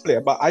the worst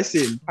player. But I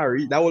say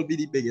Harry, that will be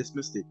the biggest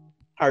mistake.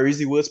 Harry is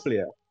the worst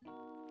player.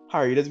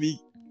 Harry he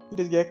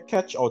just get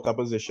catch out of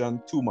position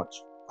too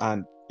much.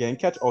 And getting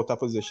catch out of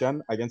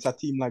position against a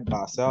team like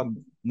Barca,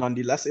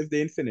 nonetheless, if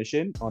they ain't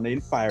finishing or they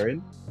ain't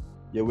firing,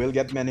 you will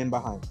get men in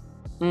behind.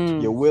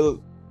 You will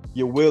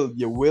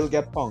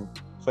get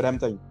punked for them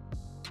thing.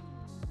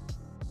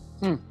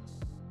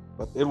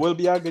 But it will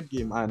be a good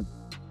game, and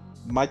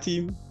my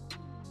team,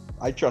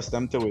 I trust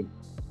them to win.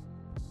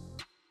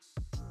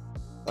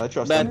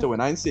 Them to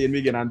win. I ain't saying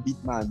we're gonna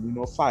beat man,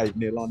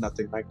 5-0 or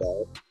nothing like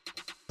that.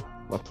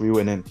 But we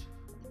winning.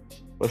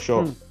 For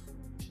sure.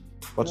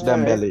 Watch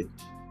Dembele.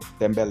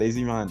 Dembele is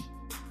the man.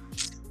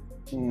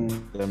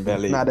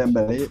 Dembele. Nah,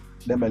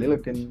 Dembele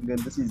looking good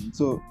this season.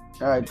 So,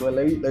 all right, well,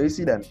 let me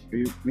see then.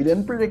 We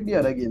didn't predict the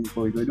other game,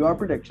 so we do our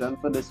prediction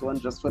for this one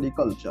just for the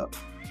culture.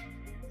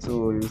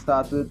 So, we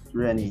start with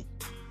Rennie.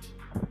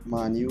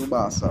 Man U,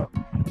 Barca.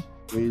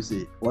 What do you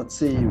say? What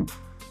say you?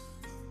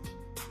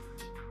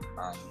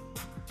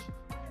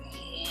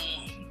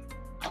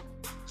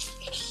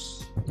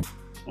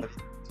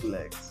 Two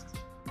legs.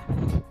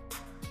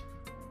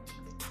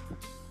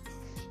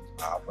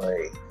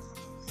 Boy.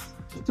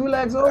 2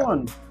 legs or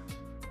one?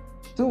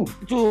 Two.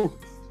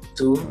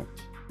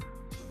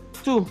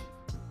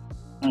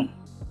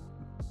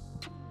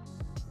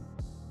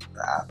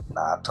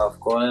 Nah, tough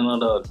call, you know,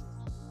 dog.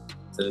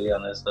 To be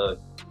honest, dog.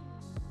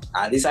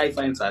 At least I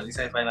find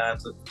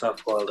that's a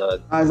tough call,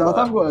 dog. It's a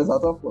tough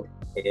goal.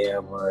 Yeah,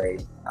 boy.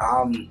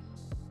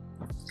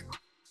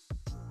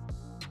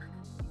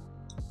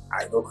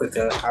 I go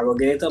quicker. I go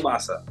get it to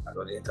Barca.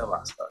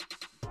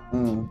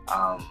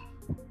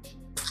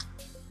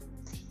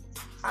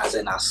 As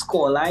in a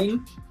scoreline,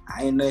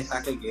 I don't know if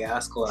I could get a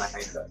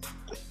scoreline.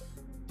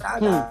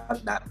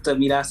 That to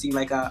me that seemed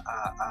like a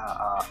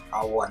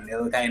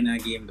 1-0 kind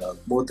of game, dog.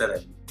 Both of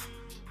them.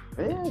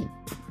 Hey.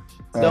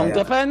 Don't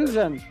depends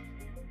then.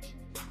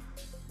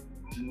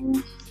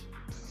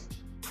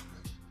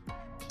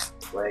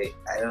 Boy,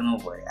 I don't know,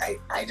 boy.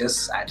 I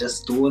just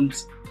don't.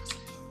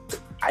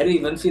 I don't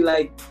even feel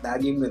like that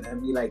game gonna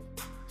be like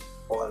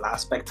all that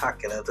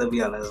spectacular. To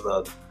be honest,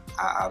 dog.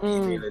 I'll be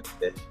really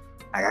good.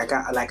 I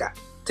can't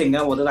think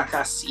about it. I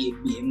can't see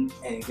it being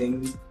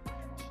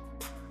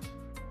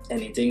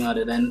anything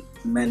other than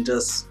men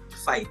just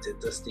fighting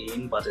to stay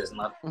in, but it's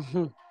not.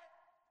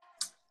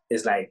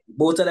 It's like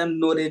both of them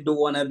know they don't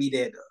want to be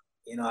there, though.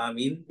 You know what I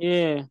mean?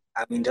 Yeah.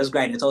 I mean, just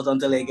grind it out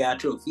until they get a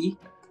trophy.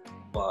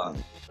 But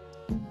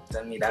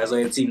to me, that's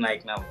what it seems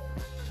like now.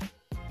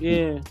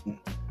 Yeah.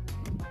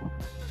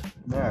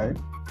 Alright.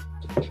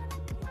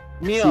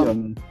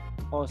 Sion.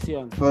 Well,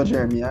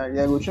 Jeremy,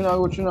 yeah, go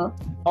tuna.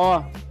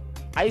 Oh,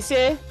 I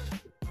say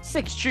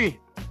 6-3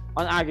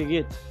 on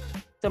aggregate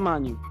to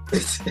Man U.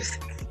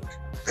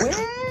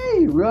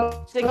 Hey, real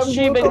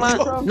 6-3, big man.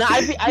 Nah,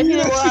 I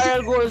feel the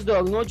real goals,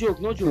 dog. No joke.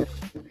 And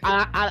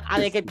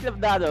I can clip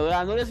that, dog.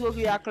 I know this will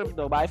be a clip,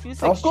 dog, but I feel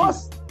 6-3. Of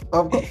course.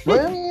 What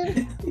do you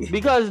mean?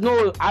 Because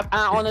no, I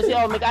honestly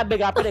I'll make a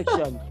bigger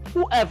prediction.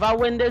 Whoever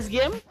win this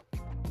game,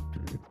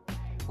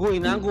 go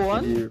in and go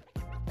on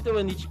to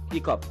win the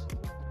cup.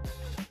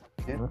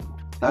 Okay.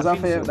 That's a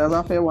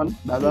fair one.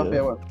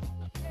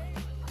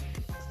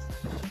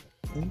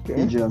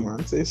 Okay,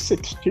 man, say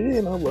 6-3,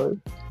 you know, boy.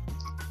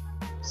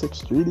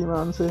 6-3, the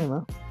man say,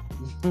 man.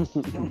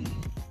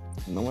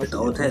 No more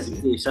Without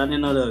hesitation, you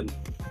know, dog.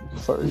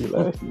 For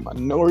real,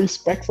 man. No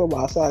respect for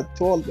Barca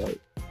at all, dog.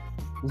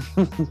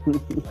 No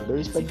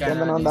respect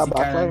them on that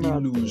back line.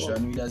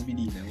 Illusion, we just be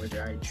dealing with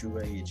right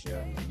through age.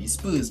 The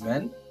Spurs,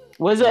 man.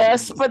 What's your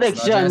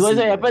prediction? What's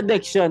your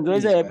prediction?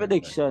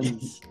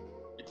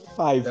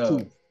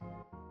 5-2.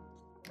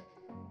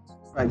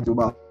 5-2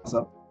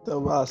 Barca. To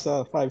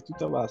Barca, 5-2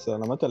 to Barca.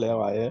 I'm gonna tell you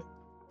why,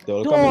 they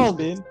will come in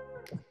Spain.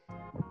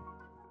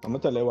 I'm gonna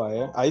tell you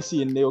why, I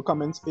see they will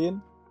come in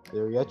Spain. They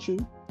will get you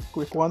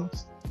quick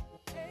ones,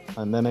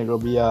 and then it will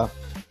be a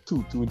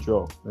 2-2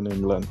 draw in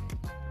England.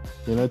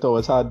 You know, it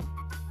always hard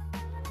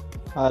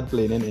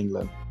playing in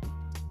England.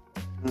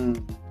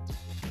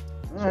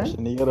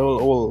 Especially you get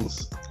all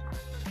olds.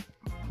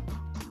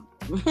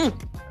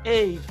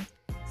 Hey,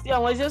 see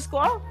how much your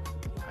score?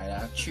 I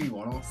have 3-1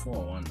 or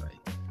 4-1, right?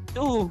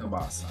 2. The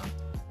Barca.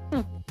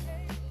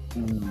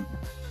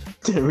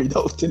 They read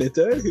out in it,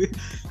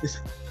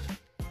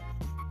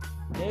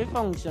 Very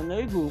function,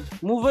 very good.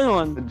 Moving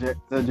on. The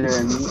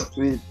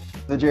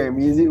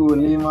Jeremy is the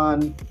only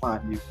man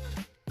you.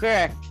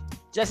 Correct.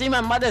 Just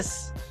remember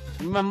this.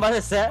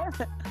 Eh?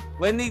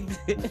 When he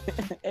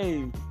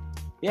hey.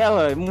 Yeah,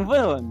 well,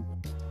 moving on.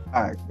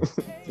 Alright.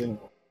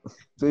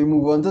 So we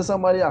move on to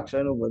some of the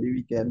action over the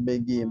weekend,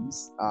 big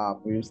games.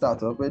 We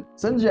start off with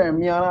since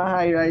Jeremy on a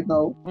high right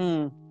now.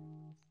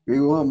 We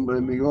go humble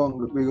him.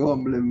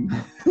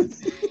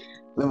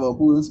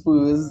 Liverpool,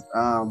 Spurs,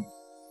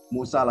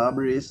 Mo Salah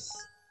brace.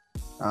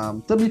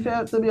 To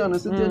be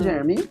honest with you,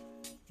 Jeremy,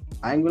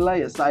 I ain't gonna lie,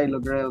 your side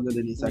look real good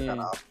in the second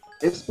half.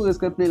 If Spurs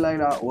could play like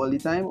that all the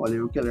time, or they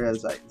will kill the real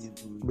side.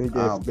 Big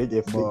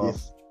if.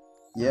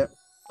 Yep.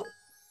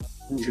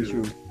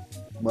 True.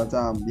 But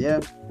yeah,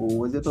 what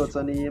was your thoughts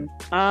on the game?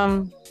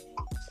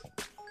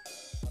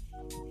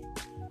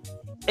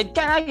 It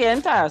can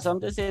again tiresome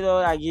to say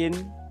though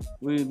again.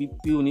 We'll be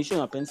only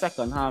showing up in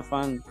second half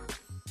and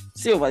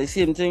say over the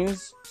same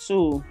things.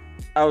 So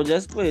I will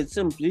just put it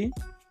simply.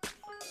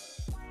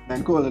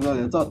 And calling all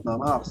the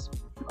Tottenham halves.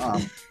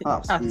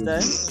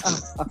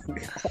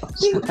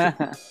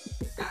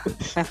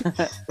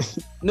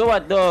 No,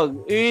 what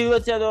dog? You know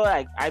what you know,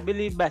 like I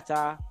believe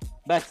better.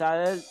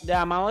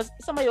 The amount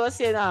somebody was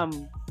saying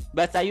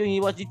better you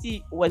need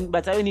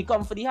better you need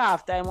come for the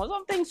halftime or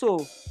something.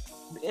 So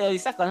the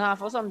second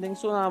half or something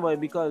so now, boy,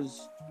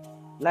 because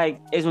like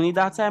it's only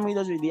that time he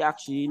does really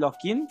actually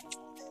lock in.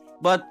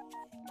 But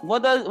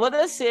what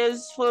does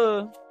says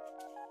for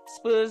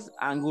Spurs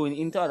and going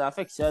into other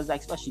fixtures,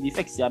 like especially the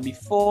fixture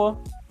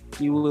before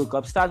the World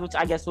Cup starts, which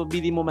I guess will be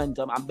the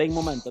momentum, a big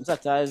momentum,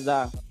 such as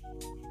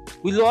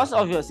we lost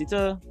obviously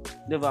to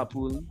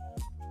Liverpool.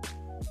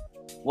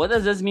 What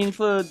does this mean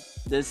for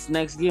this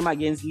next game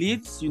against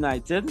Leeds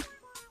United?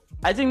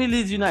 I think the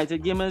Leeds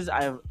United game is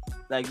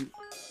again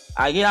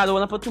I don't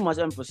want to put too much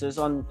emphasis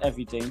on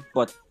everything,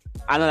 but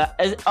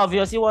it's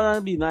obviously want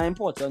to be an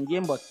important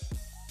game, but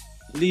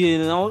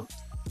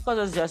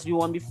because it's just we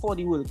won before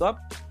the World Cup.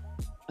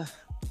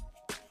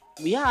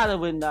 We had to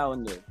win that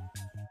one though.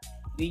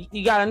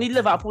 You gotta need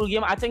Liverpool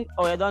game. I think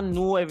I don't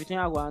know everything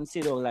I want to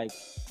say though. Like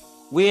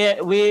where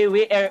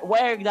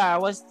Eric Dyer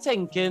was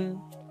thinking,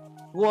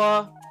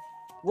 what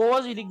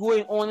was really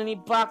going on in the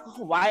back?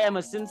 Why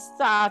Emerson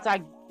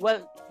started?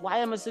 Why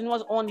Emerson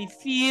was on the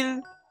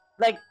field?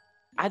 Like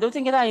I don't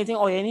think it had anything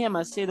or any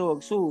must say though.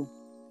 So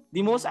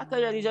the most I can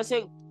really just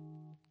say,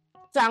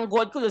 thank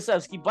God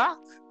Kulusevski back,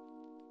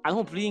 and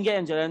hopefully he can get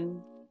injured.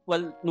 And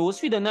no,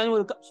 Sweden and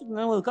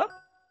World Cup.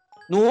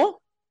 No?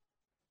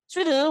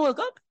 Sweden and World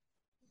Cup?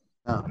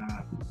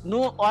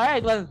 No,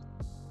 alright, well.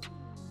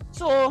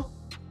 So,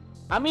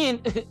 I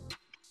mean,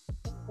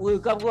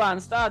 World Cup go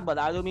and start, but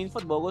I don't mean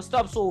football go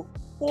stop. So,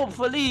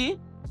 hopefully,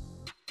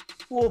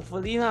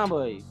 nah,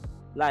 boy.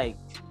 Like,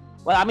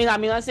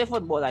 I say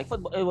football, like,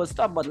 football, it will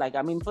stop, but like,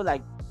 I mean, for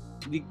like,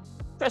 the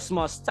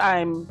Christmas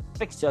time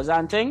fixtures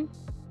and thing,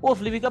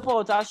 hopefully we can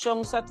put out our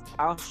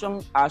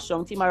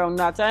strong team around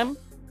that time.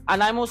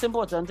 And the most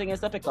important thing is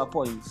to pick up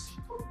points.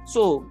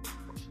 So,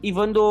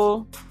 even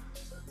though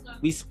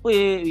we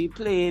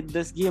played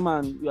this game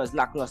and we was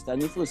lackluster in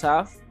the first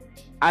half,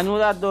 I know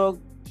that dog,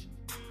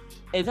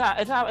 it's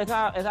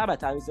a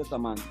better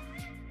result, man.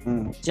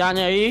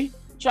 January,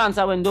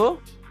 transfer window,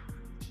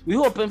 we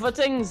hoping for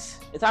things.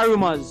 It's our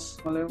rumors.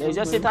 They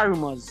just say it's our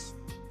rumors.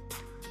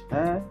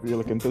 We're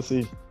looking to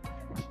see.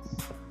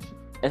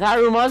 It's our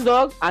rumors,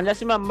 dog. And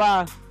just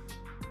remember,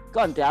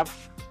 Conte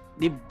have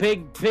the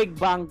big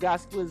bank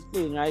gas is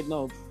playing right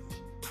now.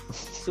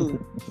 So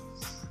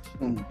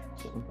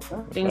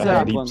things are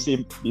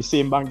happening. The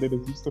same bank that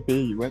used to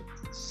pay you, what?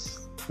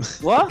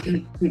 What?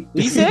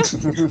 You say?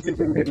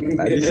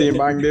 The same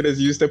bank that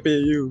used to pay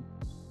you.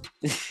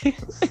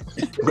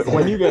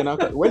 when you get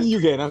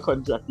a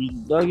contract,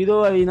 dog, you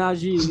don't worry now,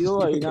 G. You don't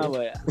worry now,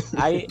 boy.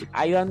 I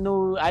don't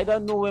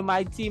know what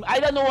my team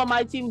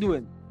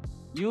doing.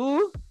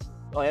 You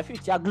or your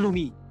future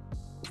gloomy.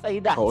 Say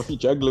that. Our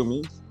future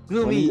gloomy.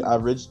 Gloomy.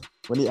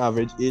 When the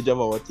average age of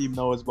our team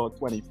now is about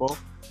 24,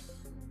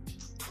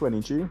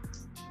 23.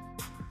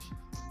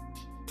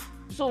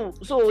 So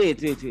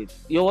wait.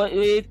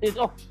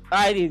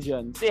 Alright,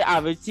 Adrian. Say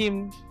average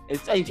team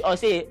is or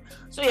say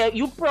so yeah,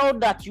 you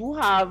proud that you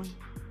have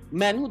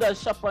men who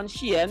does shop on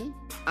Shein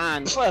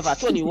and Forever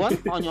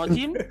 21 on your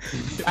team?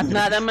 And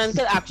none of them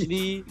can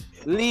actually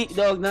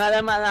legally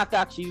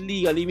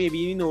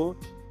maybe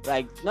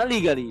like not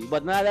legally,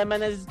 but none of them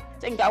men is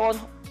think I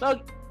want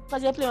dog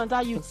because you play on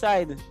that youth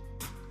side.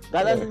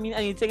 That doesn't mean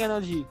anything,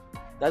 energy.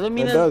 That doesn't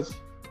mean it does.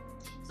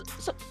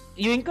 So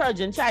you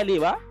encouraging child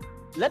labor?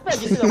 Let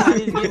Pedro sit on one of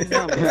these games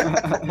now, bro.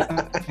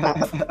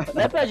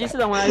 Let Pedro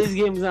sit on one of these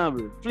games now,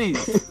 bro.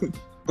 Please.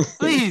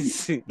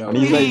 No, and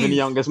he's not even the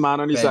youngest man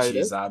on his side.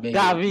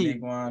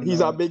 Gavi. He's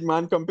a big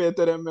man compared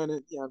to them,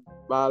 man. Yeah,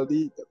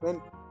 Baldi.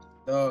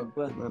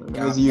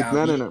 He's youth,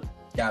 man.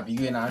 Gavi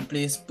going and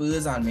play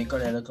Spurs and make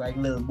them look like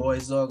little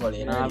boys, dog. Or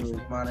they ready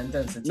for man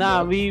intensity.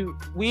 Nah, we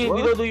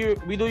don't do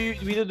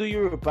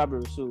Europe,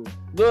 bro. So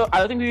I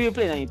don't think we will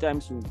play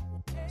anytime soon.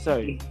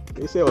 Sorry.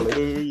 They say all they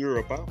do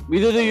Europe, huh? We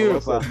do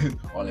Europe.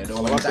 All they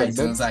do win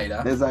titles either.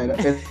 All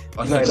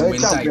they do win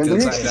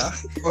titles either.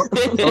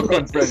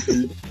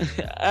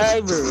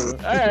 Alright, bro.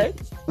 Alright.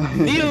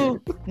 Do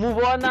you move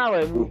on now?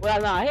 Here what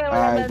I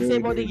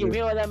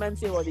man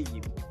say about the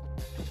game.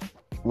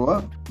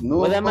 What?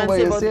 No, but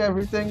you say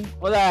everything.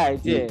 Alright,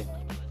 yeah.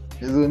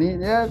 There's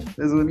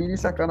only the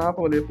second half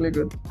where they play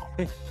good.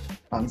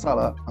 And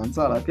Salah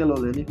kill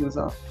all the first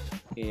half.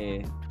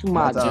 Yeah, too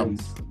much. And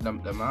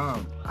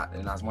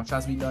as much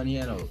as we done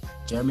here now,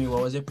 Jeremy,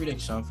 what was your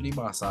prediction for the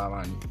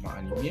Barca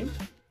Man game?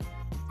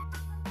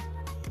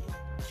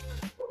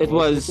 It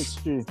was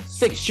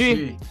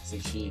 6-3.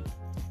 6-3.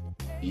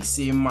 The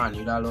same man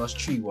you that lost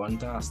 3-1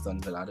 to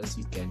Aston Villa this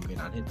weekend going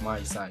and hit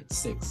my side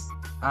 6.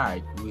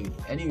 Alright,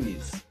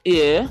 anyways.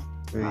 Yeah.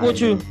 Go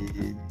through.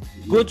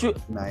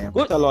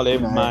 Tell all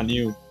them Man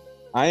U.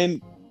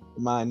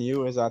 Man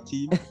U is a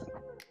team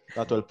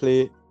that will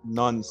play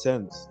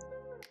nonsense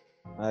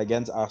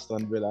against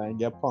Aston Villa and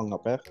get pung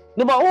up, eh?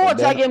 No, but who watched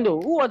that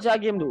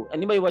game though?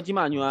 Anybody watch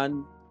Man U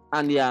and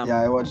the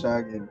Yeah, I watched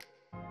that game.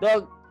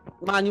 Dog,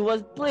 Man U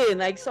was playing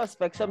like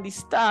suspects from the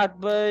start,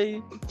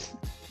 boy.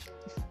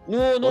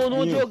 No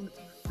joke.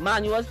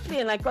 Man U was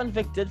playing like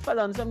convicted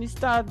felons from the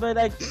start, but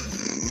like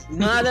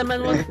none of them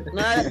man was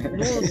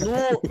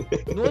no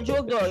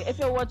joke, dog. If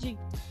you're watching,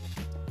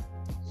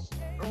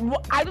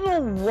 I don't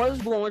know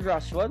what's going on with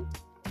Rashford.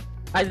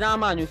 I'm not a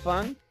Man U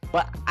fan.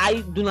 But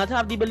I do not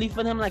have the belief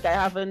in him like I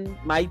have in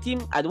my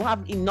team. I don't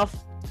have enough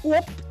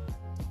hope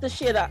to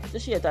share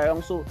it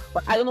around. So,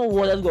 but I don't know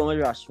what is going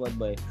with Rashford,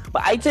 boy.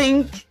 But I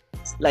think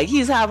like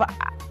he's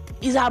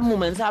have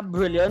moments of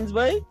brilliance,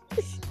 boy,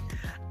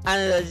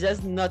 and it's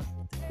just not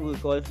we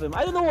call for him.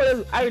 I don't know what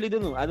else, I really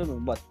don't know. I don't know,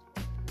 but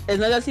it's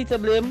not just he to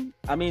blame.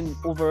 I mean,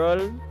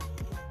 overall,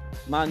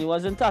 man, he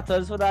was in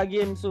tatters for that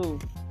game, so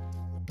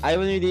I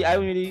wouldn't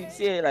really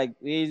say like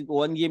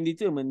one game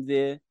determines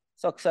their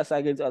success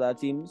against other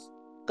teams.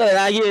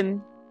 Because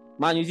again,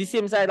 man, you see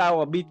same side that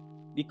will beat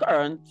the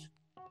current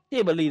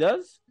table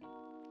leaders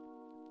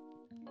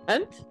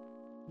and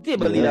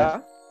table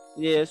leader.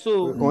 Yeah,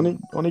 so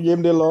only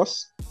game they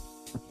lost.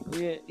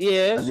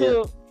 Yeah.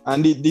 So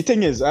and the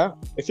thing is,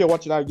 if you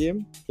watch that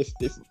game, if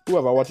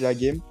whoever watched that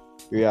game,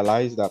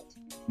 realize that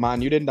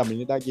Man, you didn't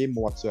dominate that game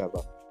whatsoever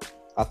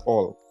at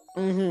all.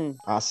 Mm-hmm.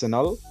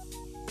 Arsenal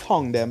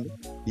hung them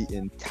the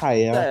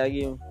entire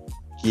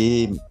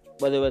game.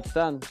 But they would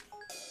stand.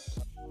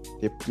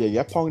 They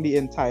hung the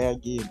entire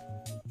game.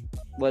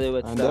 But they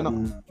would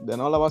stand.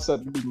 Then all of a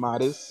sudden, the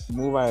maddest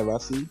move I ever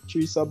see,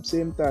 3 subs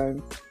same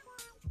time.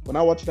 When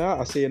I watch that,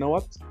 I say, you know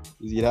what?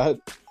 Is it that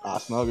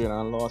Arsenal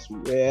gonna lost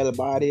real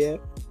bad here?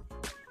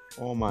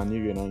 Oh man,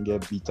 you're gonna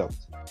get beat up.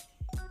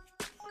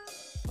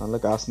 And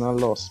look, Arsenal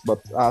lost, but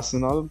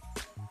Arsenal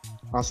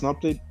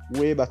played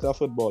way better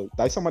football.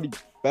 That's some of the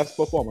best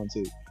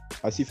performances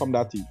I see from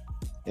that team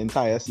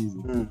entire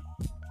season.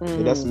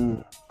 They just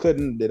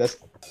couldn't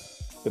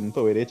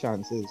put away their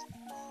chances.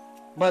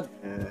 But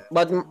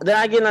then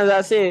again, as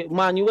I say,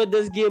 man, you with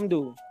this game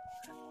though,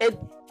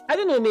 I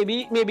don't know,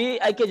 maybe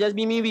I could just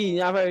be me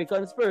being a very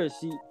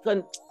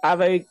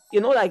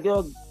like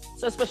you're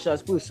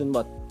suspicious person,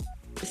 but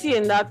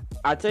seeing that,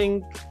 I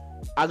think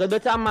I got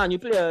better Man U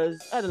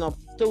players, I don't know,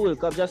 to World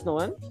Cup just now,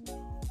 and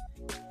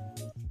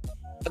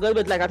I got a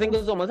bit like, I think it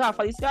was almost half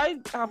of this guy,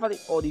 half of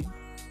the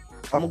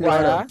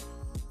Maguire.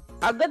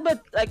 I got bit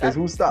like...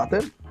 Who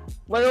started?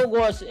 Well, of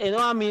course, you know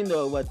what I mean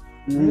though, but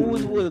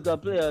most World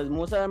Cup players,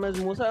 most of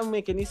them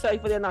making this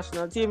side for their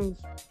national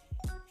teams.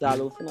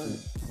 Dalot,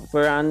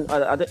 Varane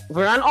out of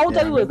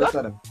the World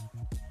Cup.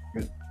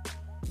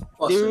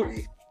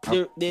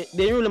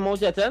 They rule them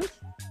out yet, huh?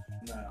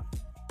 No.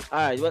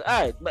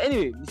 Alright, but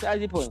anyway,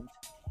 besides the point.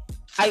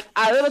 I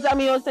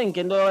was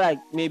thinking though, like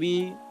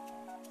maybe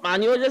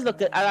Man, you were just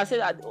looking, as I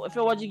said, if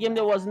you watch the game,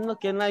 there wasn't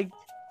looking like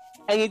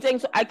anything.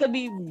 So I could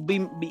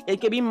it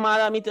could be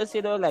mad at me to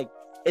say though, like,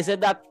 is it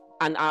that,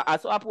 and I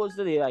saw a post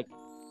today, like,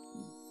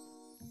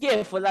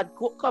 careful that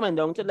coming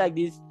down to like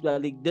this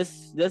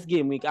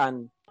game week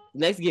and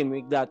next game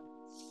week, that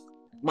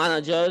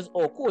managers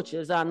or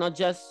coaches are not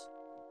just,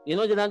 they're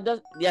not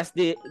just, yes,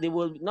 they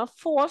will not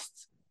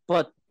forced,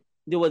 but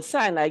they will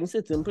sign like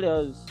certain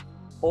players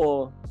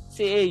or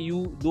say, hey,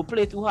 you don't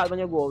play too hard when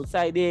you go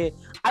outside there.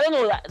 I don't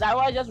know, that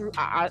was just,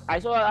 I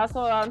saw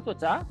on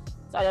Twitter,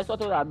 so I just thought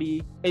that'd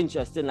be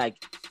interesting, like,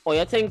 or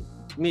you think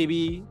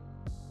maybe,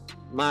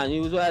 man,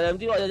 you was one of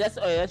them, or you just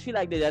feel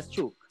like they just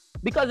choke.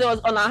 Because they was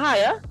on a high,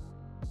 eh?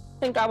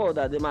 Think about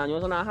that, the man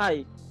was on a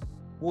high,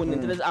 going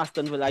into this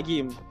Aston Villa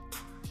game.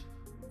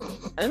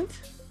 And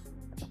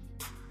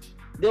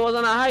they was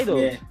on a high though.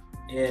 Yeah.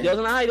 They was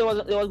on a high, they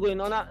was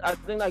going on, I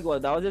think like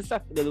what, that was the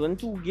second, they won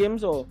 2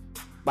 games or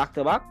back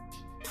to back.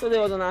 So they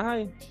was on a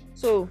high.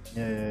 So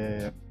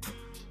yeah.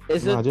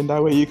 Imagine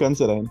that way you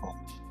consider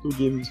 2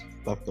 games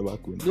back to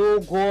back win. No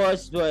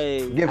gosh,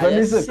 boy. Given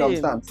the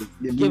circumstances.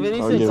 Given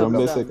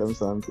the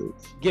circumstances.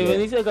 Given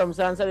the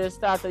circumstances at the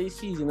start of the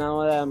season and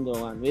all I'm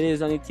doing, it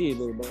is on the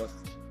table, but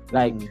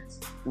like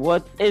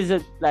what is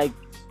it like?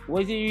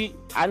 What is it?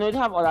 I know it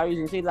have other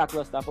reasons, say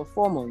lackluster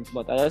performance,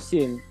 but I just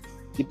saying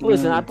the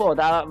person I put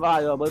that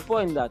valuable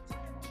point that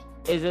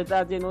is it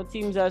that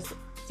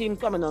teams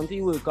coming on to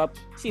the World Cup,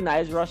 see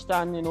nice rushed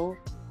and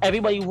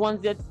everybody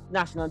wants their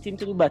national team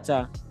to do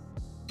better.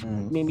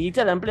 Maybe you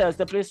tell them players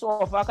to play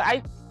soft.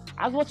 I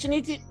was watching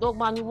it, dog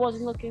man, it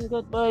wasn't looking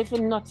good, boy, for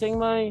nothing,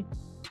 man.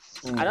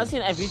 I don't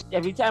think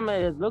every time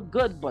it looked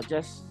good, but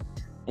just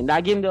in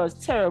that game that was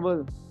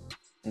terrible.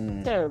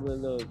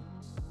 Terrible, though.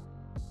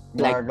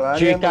 Like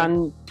Drake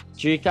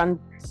and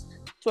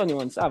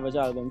 21 Savage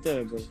album,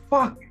 terrible.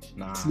 Fuck.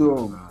 Nah.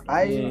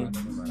 I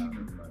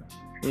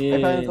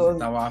It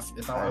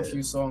have a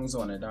few songs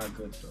on it that are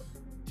good though.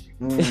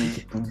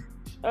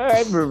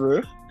 Alright,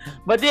 bro.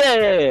 But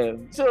yeah.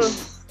 So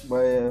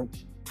but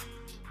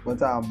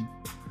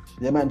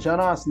they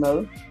mentioned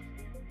Arsenal.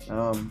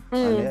 And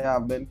they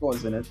have been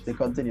causing it. They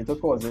continue to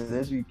cause it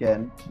this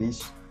weekend.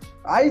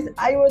 I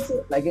would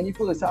say, like in the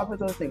first half,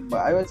 I think,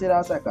 but I would say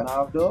that second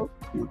half though,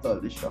 total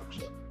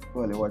destruction.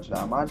 Really watch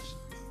that match.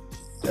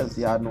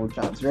 Chelsea had no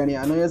chance. Rennie,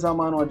 I know you're some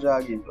man watch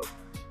that game though.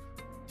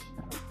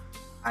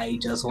 I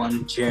just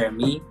want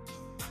Jeremy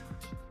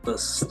to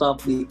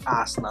stop the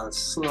Arsenal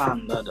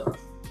slander though.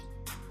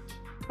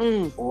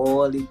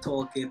 All the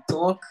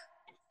talk.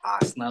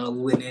 Arsenal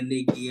winning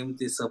the game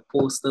they're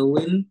supposed to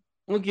win.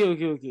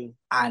 Okay.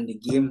 And the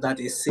game that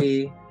they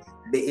say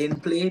they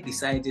didn't play, the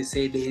side they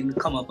say they didn't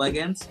come up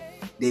against,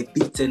 they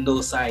beaten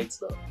those sides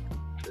though.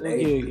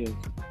 Okay.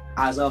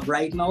 As of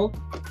right now,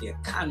 you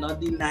cannot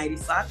deny the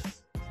fact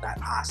that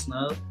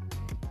Arsenal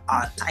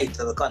are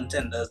title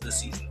contenders this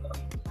season.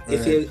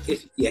 If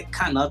you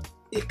can't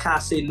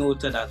say no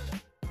to that.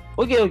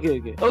 Okay,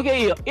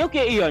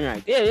 Ian,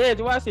 right? Yeah,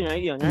 you want to say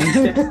right, Ian,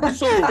 right?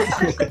 so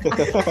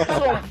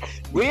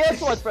we are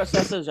thought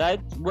processes,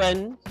 right?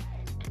 When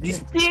the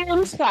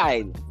same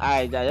side,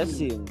 that just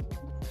saying,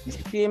 the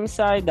same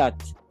side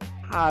that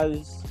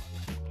has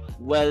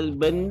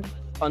been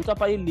on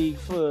top of the league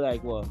for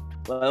like what?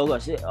 Well,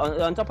 gosh,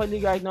 on top of the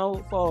league right now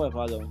for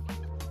however long.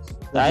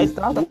 Right?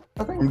 From the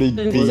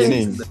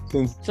beginning.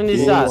 Since the day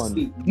start.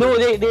 one. No,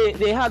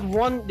 they had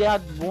one. There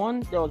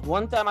was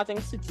one time I think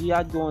City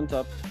had gone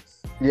top.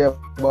 Yeah,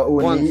 but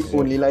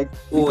only like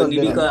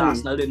because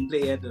Arsenal didn't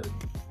play yet.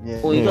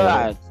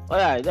 Yeah.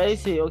 Alright. Let me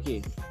say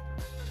okay.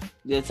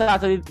 They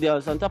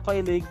was on top of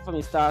the league from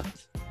the start,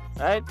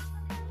 right?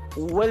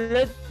 Will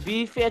it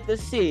be fair to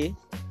say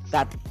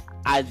that,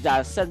 as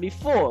I said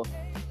before,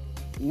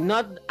 I'll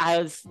not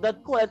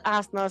call it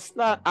Arsenal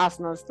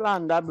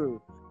slander,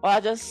 bro. What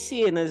I'm just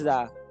saying is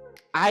that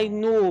I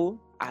know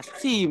a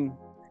team.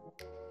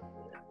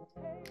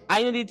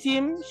 I know the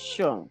team,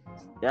 sure,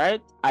 right?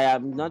 I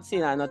am not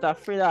saying I'm not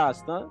afraid of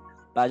Arsenal,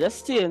 but I'm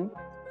just saying,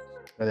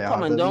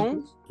 coming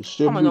down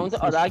to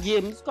other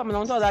games,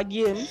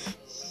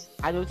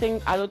 I don't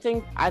think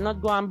I'm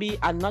not going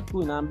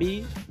to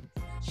be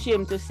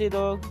ashamed to say,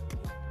 dog,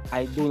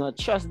 I do not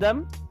trust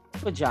them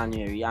for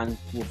January and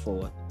go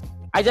forward.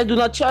 I do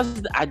not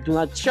trust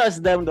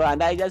them though, and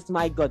that's just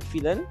my gut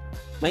feeling.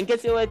 Man can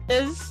say what it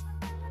is.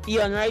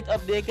 Ian right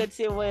up there can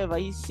say whatever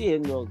he's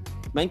saying, dog.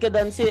 Man can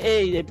then say,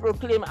 hey, they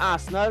proclaim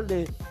Arsenal,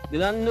 they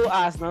don't know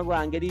Arsenal go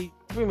and get the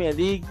Premier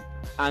League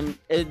and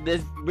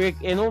this break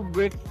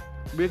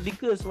the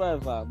curse,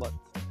 whatever. But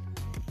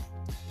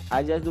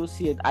I just don't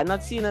see it. I'm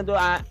not seeing it though.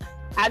 I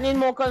need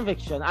more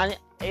conviction. And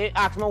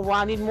ask me what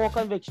I need more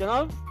conviction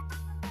of.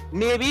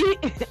 Maybe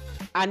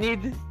I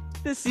need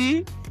to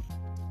see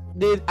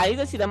them at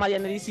the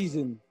end of the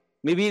season.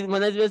 Maybe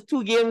when it was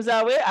 2 games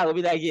away, I will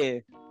be like,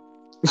 yeah.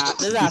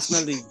 This is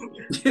Arsenal League.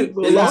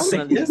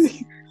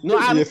 No,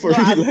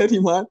 let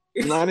him man.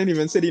 Man didn't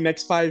even say the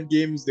next 5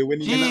 games they win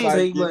the next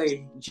 5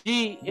 games.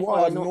 If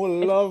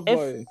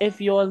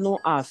you all know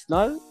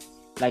Arsenal,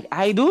 like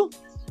I do,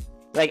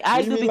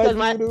 because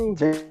my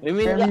he's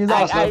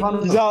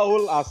our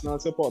old Arsenal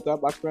supporter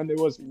back when they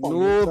was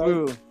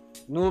No,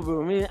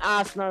 bro. I mean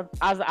Arsenal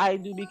as I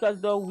do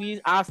because though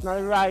we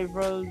Arsenal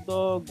rivals,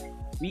 dog.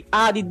 We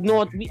are the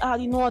North. So if we are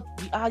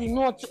the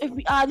North,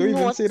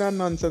 even say that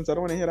nonsense. I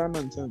don't want to hear that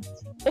nonsense.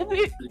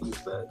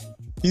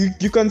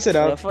 You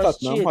consider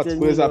Tottenham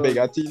Hotspur is a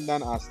bigger team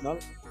than Arsenal?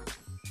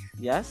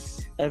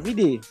 Yes, every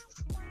day.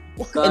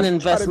 An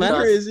investment.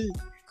 Crazy.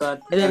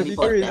 God, be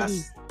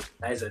crazy.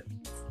 That is it.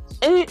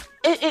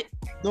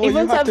 No,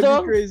 you have to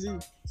be crazy.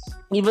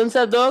 Even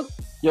said, dog,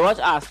 you watch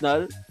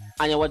Arsenal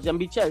and you watch them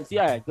beat Chelsea.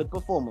 Alright, good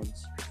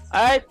performance.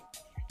 Alright,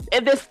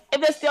 if they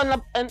stay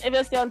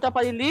on top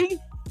of the league.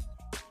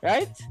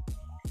 Right?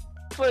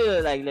 For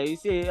like you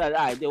say,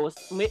 they was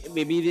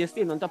maybe they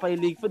staying on top of the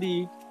league for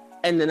the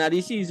end of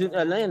the season,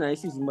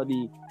 but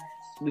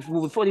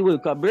before the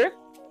World Cup break.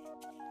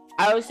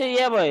 I would say,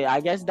 yeah, boy, I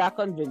guess that's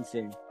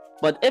convincing.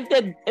 But if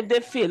they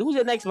fail, who's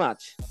the next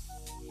match?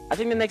 I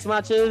think the next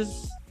match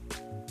is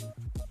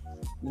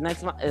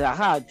a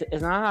hard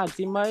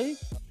team, boy.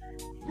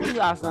 Who's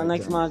Arsenal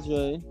next match,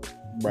 boy?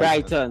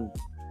 Brighton.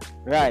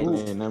 Right.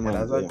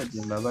 That's a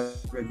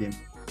good game.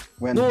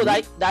 No,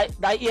 that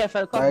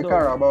EFL Cup.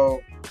 Carabao.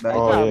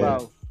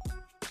 Carabao.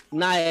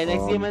 Nah,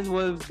 next game is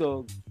Wolves,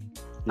 dog.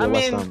 Yeah,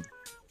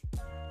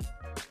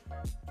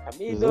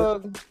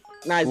 dog.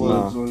 Nice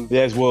Wolves.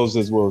 Yes, Wolves.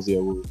 Yeah,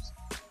 Wolves.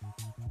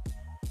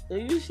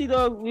 You see,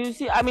 dog. You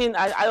see. I mean,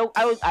 I don't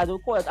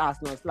call it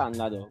Arsenal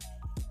slander, dog.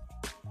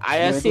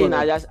 I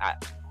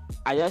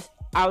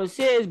would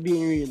say it's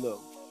being real, dog.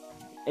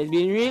 It's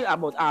being real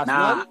about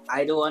Arsenal. Nah,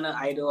 I don't wanna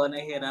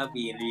hear that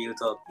being real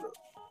talk, bro.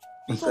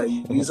 Because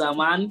he's a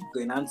man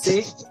going and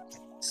say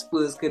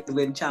Spurs could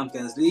win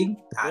Champions League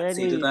and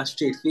say to that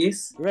straight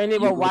face. Rennie,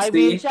 but why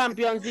we in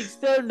Champions League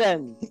still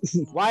then?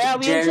 Why are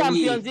we in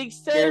Champions League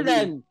still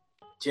then?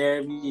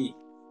 Jeremy.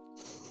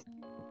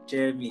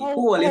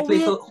 Who will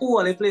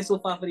they play so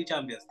far for the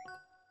Champions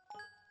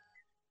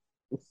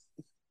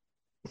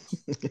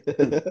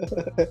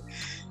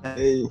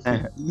Hey,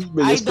 I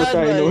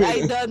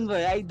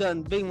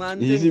done. Big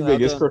man. He's the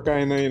biggest crocker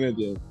in the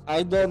game.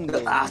 I done.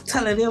 I'm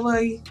telling you,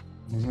 boy.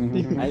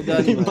 I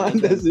done.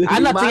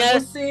 I'm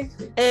not saying.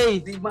 Hey,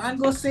 the man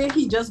go say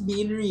he just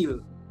being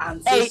real.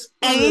 And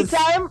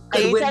anytime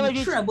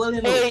you trouble,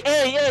 you know.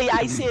 Hey,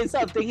 I say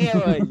something here,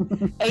 boy.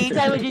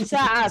 Anytime you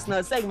start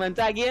Arsenal segment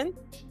again,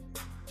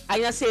 I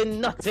not say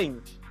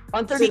nothing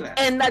until the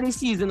end of the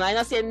season. I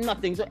not say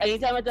nothing. So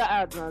anytime I start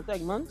Arsenal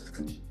segment,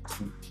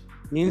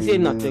 you didn't say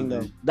nothing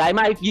though. That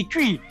might be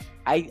free.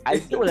 I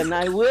told and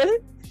I will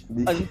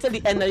until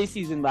the end of the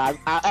season, but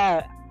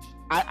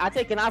I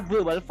take an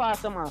verbal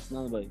fast from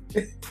Arsenal, boy.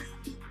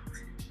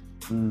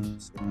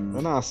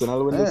 When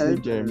Arsenal win this Yeah,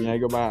 league, Jeremy, I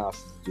go buy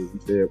Arsenal jersey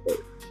fair, but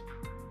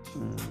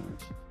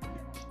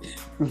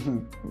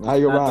I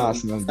go buy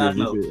Arsenal Start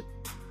now. jersey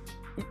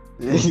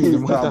fair. You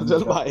might as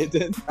well buy it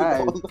then.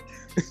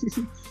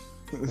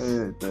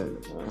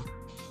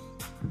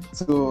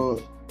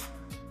 So,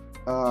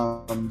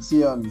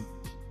 Sion,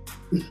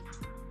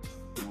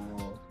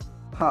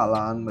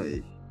 Haaland,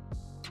 like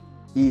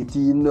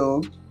 18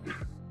 though.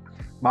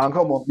 Man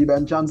come off the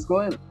bench and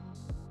score.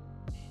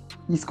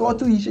 He scored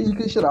two. He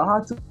should have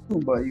had two,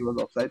 but he was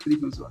offside for the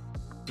first one.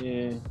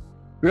 Yeah.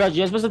 Roger,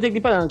 you're supposed to take the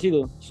penalty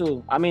though.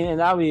 So, I mean, in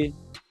that way,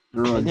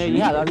 he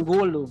had a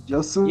goal though.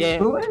 Just so. Yeah.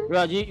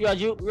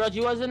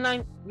 Roger was in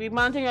line. We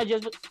man think Roger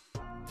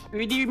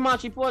we did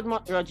match report.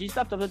 Roger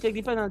stopped up to take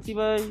the penalty,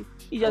 but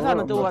he just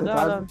had to what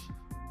that.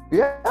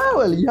 Yeah,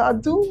 well, he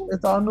had to.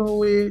 It's on no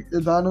way.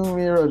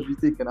 Roger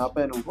taking a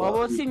pen. What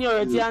about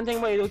seniority and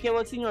thing, but you don't care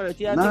about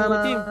seniority and thing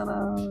about him?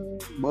 Nah.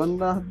 But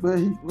not,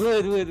 boy.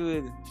 Good.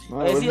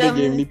 When they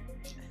gave me,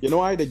 you know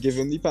why they give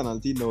him the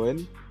penalty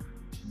knowing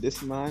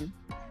this man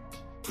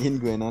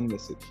ain't going and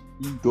miss it.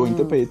 He's going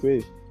to pay it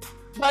way.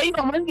 But you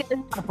almost get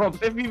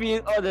up if you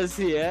being others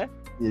here.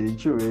 Yeah,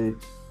 true,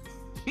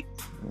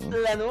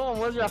 Leno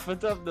almost wrap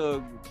it up,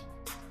 dog.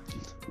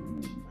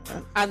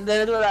 And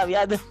then it was like, we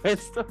had the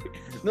first story.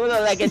 No,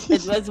 like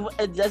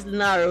it just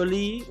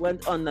narrowly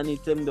went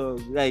underneath him,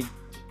 dog. Like,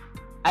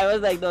 I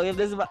was like, dog, if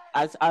this,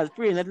 I was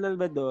praying it a little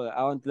bit, dog.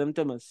 I want them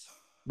to miss.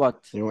 But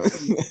You know?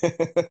 he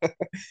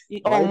Why you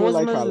don't almost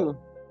like missed. Haaland?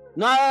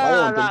 No,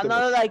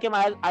 not like him.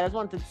 I just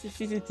wanted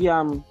City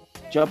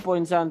drop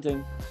points and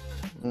thing.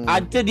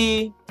 Add to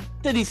the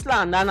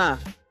slander, nah.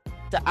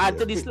 To add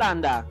to the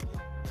slander.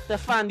 To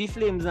fan the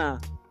flames, nah.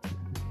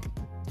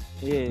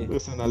 Yeah.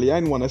 Personally, I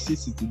didn't want to see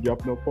City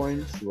drop no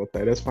points, but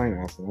I just find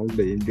Arsenal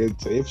playing good.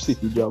 So if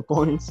City drop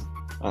points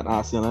and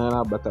Arsenal in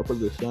a better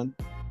position,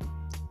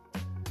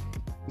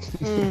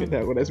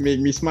 that would just make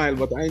me smile.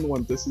 But I didn't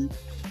want to see.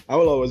 I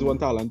will always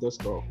want Haaland to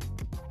score.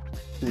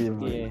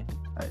 Yeah.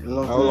 I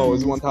will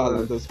always want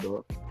Haaland to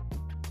score.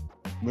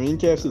 I don't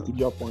care if City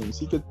drop points.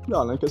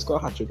 Haaland could score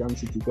a hat-trick and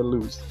City could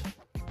lose.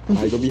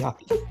 I will be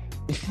happy.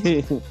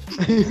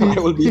 I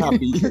will be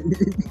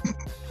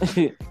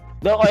happy.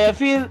 But or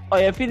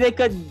you feel they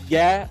could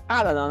get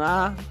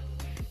Haaland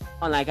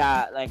on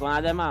like one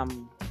of them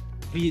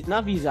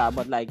not visa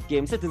but like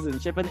game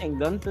citizenship in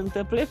England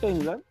to play for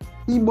England.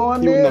 He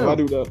born He would there. never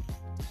do that.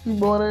 He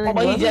born in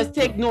But he England. just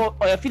take no.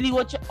 Or you feel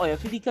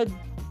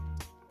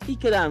he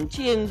could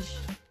change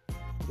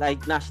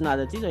like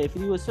nationalities. Or you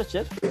feel he would switch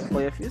it.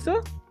 Or you feel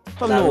so?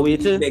 From That Norway would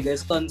be the to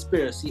biggest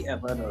conspiracy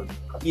ever, dog.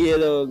 yeah,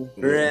 dog.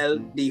 Real,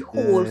 the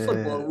whole Yeah.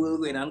 football will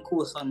win and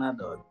course on that,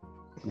 dog.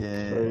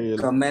 Yeah.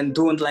 Really. Men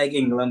don't like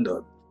England,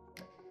 dog.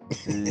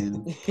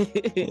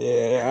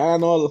 Yeah,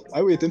 and all.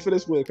 I'm waiting for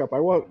this World Cup. I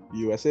want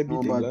USA beat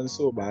Oh, but- England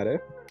so bad, eh?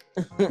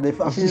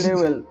 I feel they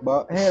will.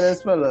 But hear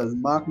this, fellas.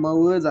 Mark my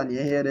words, and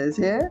you hear this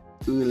here.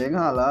 Erling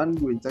Haaland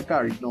going to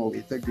carry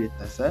Norway to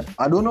greatness. Eh?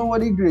 I don't know what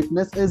the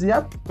greatness is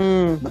yet,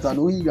 but I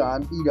know he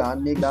can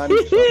make that.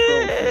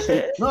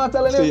 No, I'm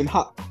telling you. Saying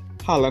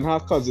Haaland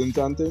have cousins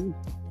and things.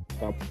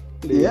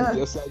 Playing Yeah.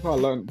 just like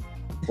Haaland.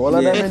 All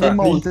of them in the Yeah.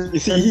 mountains. You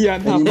see, he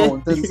and in the half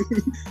mountains.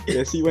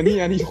 yeah, see, when he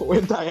and his whole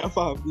entire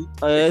family.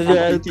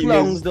 Israel team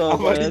clowns, is- dog.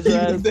 half of the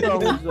Israel team is there.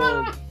 clowns,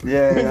 dog.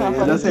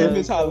 Yeah. That's Him it.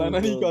 is Haaland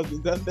and he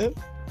cousins and them.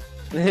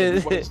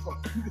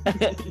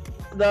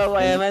 No,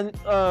 I mean,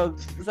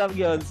 some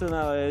girls so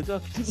now.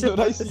 So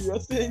they see your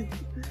thing.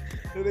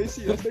 So they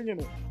see your thing, you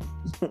know.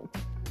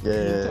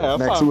 Yeah. Entire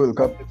Next family World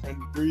Cup. different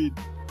breed.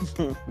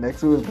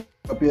 Next World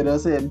Cup, you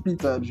just saying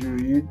Peter Drew,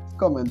 you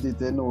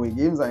commentated Norway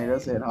games and you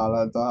just said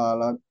Haaland to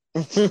Haaland.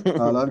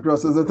 Haaland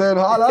crosses the 10.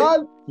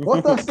 Haaland!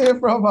 What a save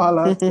from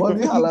Haaland. What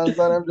the Haaland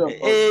son them jump up?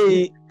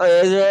 Hey,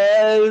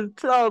 Israel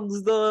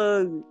clowns,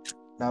 dog.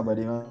 Nah, but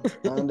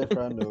I'm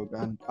different though.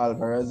 And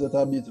Alvarez is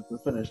a beautiful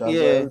finish as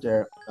Yeah. well.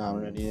 Jer,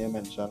 already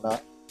mentioned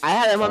that. I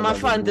had him on my Haaland will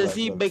do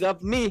fantasy, that, big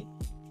up me.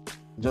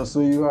 Just so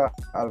you are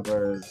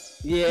Alvarez.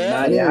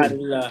 Yeah.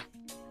 Yeah.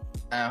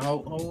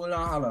 How old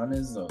Haaland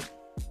is though?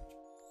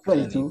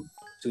 22.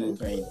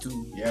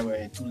 22. Yeah,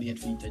 we're too late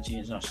for you to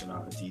change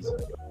nationalities.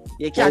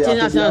 You can't Yeah, change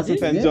yeah, nationality.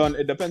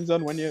 It depends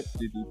on when you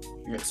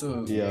Yeah,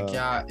 so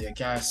Yeah. you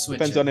can't switch.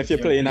 Depends it on if you're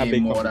playing a play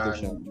big more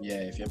competition.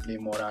 If you play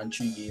more than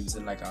 3 games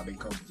in like a big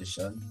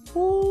competition.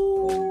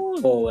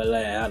 Ooh. Oh, well,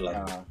 yeah,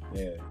 like.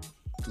 Yeah.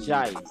 Too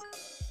Jai. late.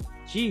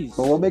 Jeez.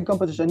 So what big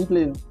competition he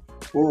playing?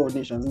 Oh,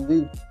 Nations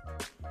League.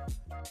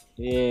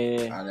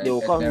 Yeah. And They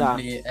will come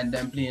down.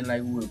 then playing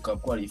like World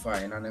Cup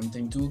qualifying and them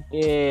thing too.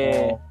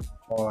 Yeah.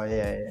 Oh,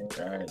 yeah.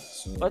 Right.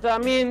 So But I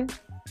mean,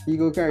 He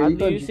go how carry. He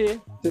do you could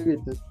say?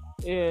 greatest.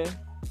 Yeah.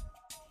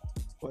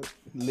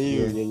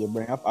 Leo, yeah, you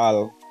bring up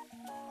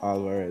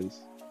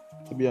Alvarez.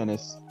 To be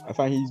honest, I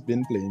find he's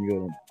been playing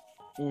good.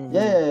 Mhm.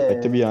 Yeah.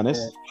 But to be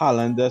honest,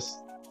 Haaland just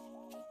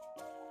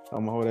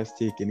somehow that's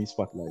taking his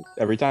spotlight.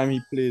 Every time he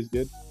plays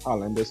good,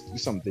 Haaland just do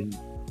something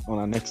on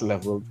a next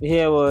level.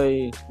 Yeah,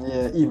 boy.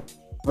 Yeah,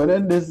 even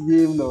in this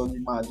game though,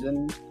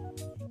 imagine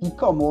he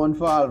come on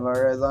for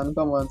Alvarez and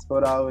come on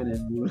score that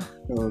winning goal.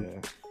 So Yeah.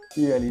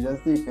 he really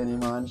just taking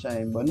him and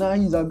shine. But nah,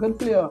 he's a good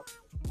player.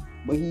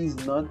 But he's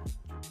not.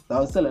 I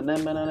was telling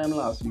them men and them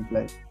last week,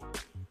 like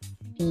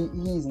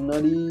he's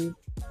not the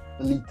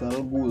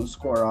lethal goal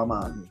scorer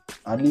man.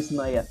 At least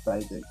not yet,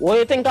 I think. What do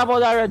you think about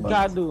that red But,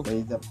 card, though?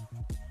 but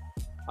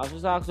I was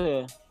just asking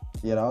you.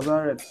 yeah, that was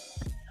alright.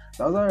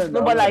 That was alright.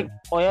 No, but like,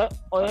 all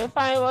you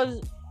find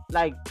was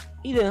like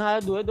he didn't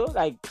have to do it though.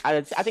 Like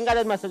I think I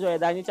did message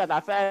already in the chat. I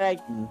feel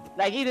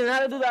like he didn't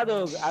have to do that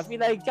though. I feel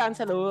like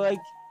Cancelo, like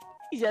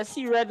he just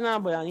see red now,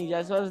 but and he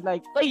just was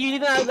like you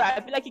didn't have that.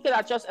 I feel like he could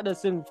have trusted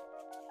Edison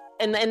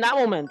in that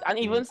moment, and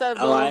even said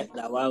I think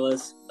that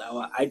was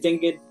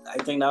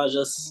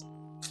just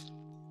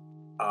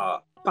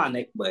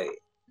panic, but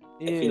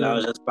I feel I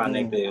was just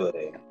panic there.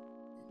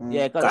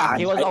 Yeah, because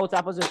he was out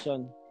of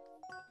position.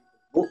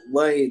 Oh,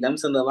 boy, them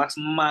center backs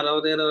mad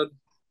out there, dog.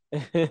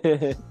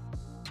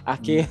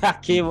 Ake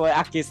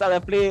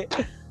started play.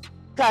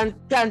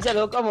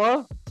 Cancelo come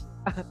on.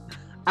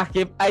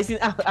 I seen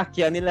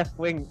Ake on the left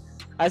wing.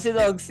 I said,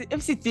 dog,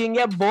 if City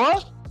get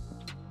ball,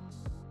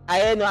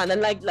 I know, and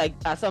then like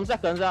some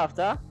seconds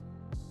after,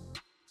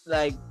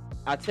 like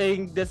I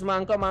think this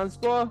man come and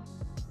score.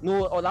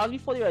 No, that was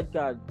before the red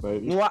card.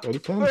 But No,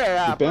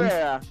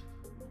 Pereira.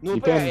 No,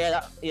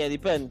 Pereira. Yeah,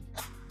 depend.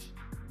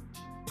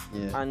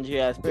 Yeah.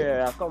 Andreas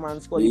Pereira come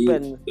and score the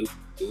pen.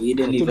 We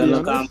didn't even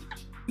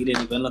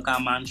look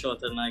at man short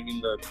in that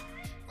game, dog.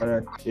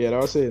 Correct. yeah,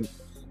 that was saying.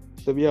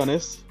 To be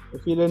honest,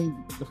 if he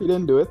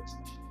didn't do it,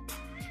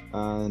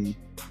 and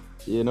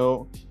you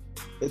know,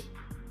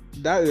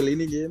 that early in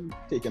the game,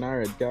 taking a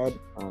red card,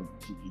 and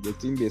your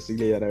team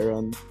basically had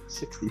around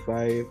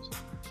 65,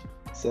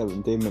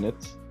 70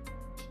 minutes,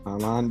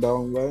 and man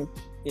down by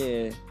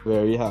Yeah.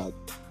 very hard,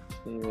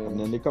 Yeah. and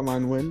then they come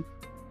and win.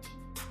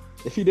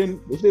 If they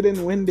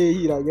didn't win, they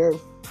hit a girl.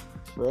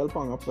 Real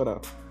pang up for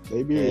that.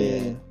 They be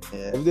Yeah.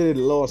 if they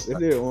lost, if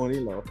they only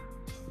lost,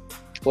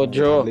 Or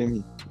draw. blame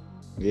me.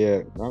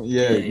 Yeah,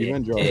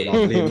 even draw, I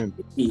blame him.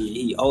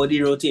 He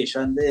already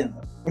rotation then.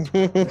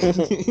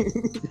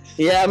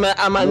 Yeah,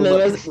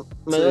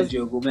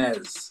 Sergio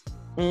Gomez.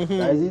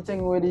 That's the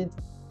thing with the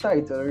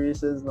title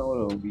races now,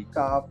 though. We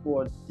can't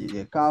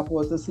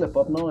afford to slip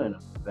up now, you know.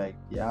 Like,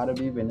 you had to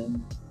be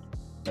winning.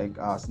 Like,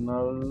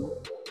 Arsenal,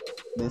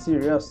 they're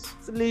serious.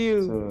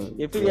 Leo. So,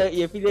 You feel like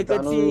you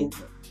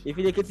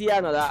could see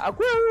another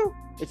Aguero.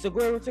 It's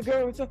Aguero.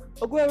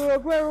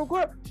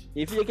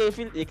 You feel like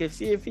you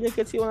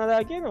could see one of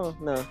that again or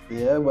no?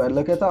 Yeah, but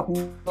look at that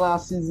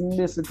last season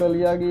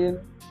basically again.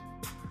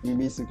 We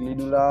basically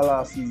do that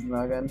last season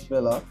against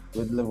Villa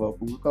with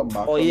Liverpool come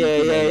back. Oh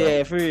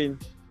yeah, free.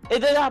 It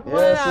did happen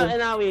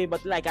in a way,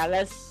 but like a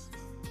less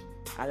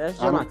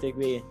dramatic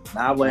way.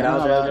 Nah, boy, that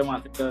was real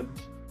dramatic, dog.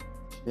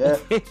 Yeah.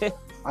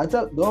 I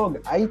tell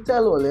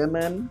all them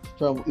man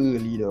from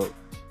early dog.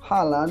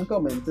 Haaland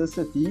coming to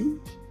City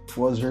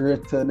was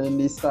written in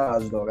the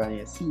stars, dog, and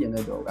you're seeing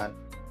it, dog, and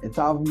it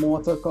have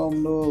more to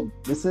come, dog.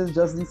 This is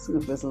just the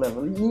surface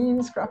level. He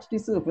ain't scratched the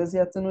surface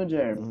yet, you know,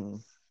 Jeremy. Mhm.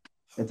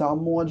 It have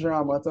more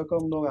drama to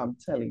come, dog. I'm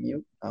telling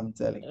you.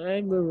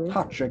 Alright, bro.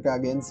 Hat-trick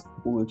against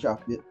Old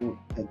Trafford.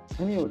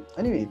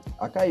 Anyway,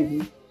 I can't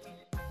even.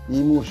 The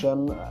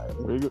emotion.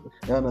 Very good.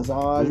 You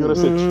understand? You're gonna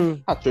say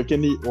Mhm. hat-trick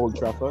in the Old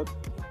Trafford.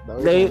 That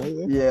was They- nice,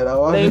 eh? Yeah, that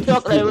was. They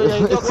talk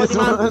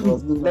about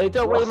Was the- They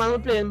talk about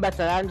man playing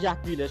better than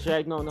Jack Grealish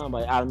right now,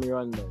 by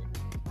Almiron, boy.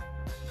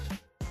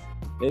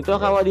 They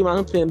talk about the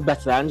man playing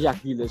better than Jack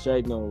Grealish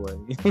right now,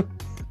 boy.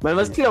 Man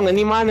was killing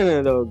any man in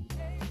it, dog.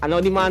 And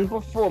now the man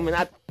performing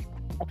at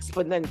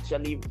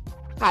exponentially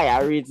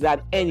higher rates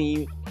than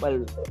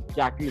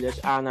Jack Grealish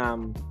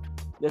and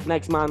this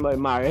next man, boy,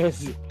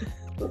 Mahrez.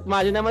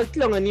 Imagine them was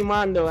killing any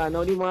man, though, and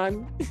now the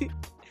man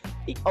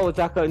he out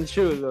of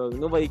control, dog.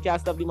 Nobody can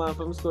stop the man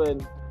from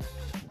scoring.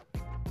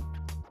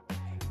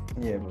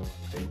 Yeah, bro.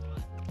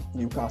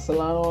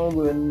 Newcastle and all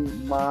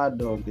going mad,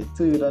 dog. The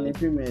third on the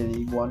Premier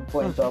League, 1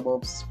 point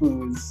above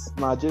Spurs.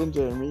 Imagine,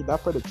 Jeremy,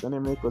 that prediction you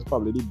make was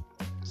probably the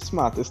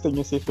smartest thing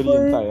you say for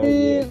the entire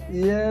year.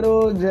 Yeah,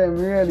 though,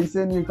 Jeremy really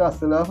said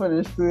Newcastle are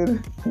finished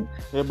third.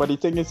 Yeah, but the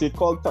thing is, he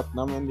called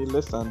Tottenham in the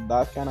list, and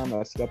that kind of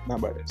messed up now,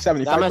 but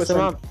That messed him 75%.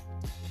 up.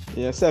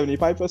 Yeah,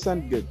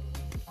 75% good.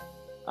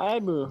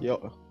 Alright, bro.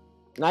 Yo,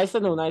 Nice to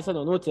know.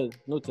 Noted.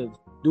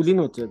 Duly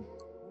noted.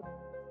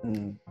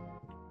 Mm.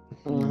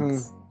 Mm-hmm.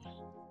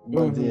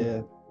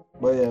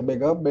 But yeah,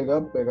 big up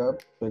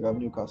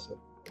Newcastle.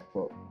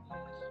 But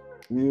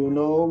we will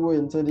now go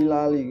into the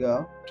La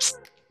Liga.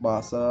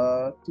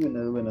 Barca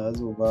 2-0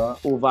 winners over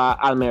Over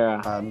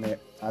Almeria.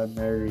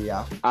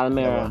 Almeria.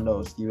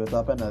 Lewandowski with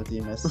a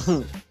penalty miss.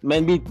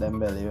 Men beat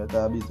Dembele with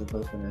a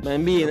beautiful finish.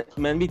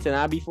 men beaten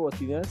our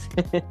B14ers.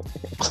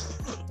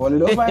 Well, you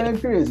don't find it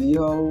crazy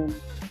how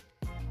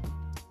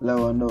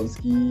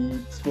Lewandowski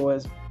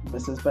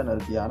misses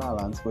penalty and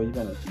Haaland scores his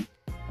penalty.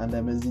 And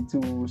them is the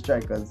two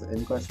strikers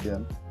in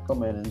question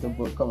coming out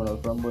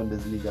from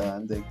Bundesliga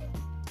and things.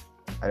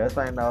 I just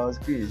find that was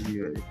crazy,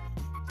 really.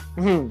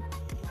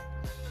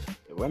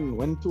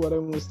 when two of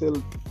them were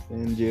still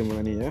in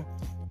Germany, yeah,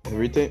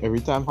 every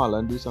time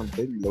Haaland do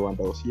something,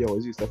 Lewandowski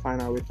always used to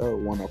find a way to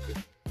one up it.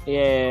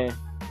 Yeah.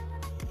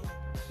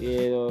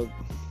 Yeah,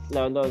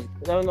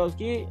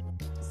 Lewandowski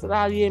still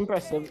really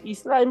impressive. He's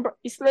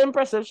still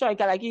impressive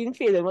striker. Like he didn't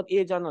fade in with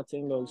age or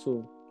nothing though.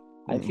 So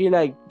I feel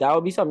like that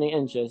would be something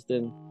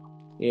interesting.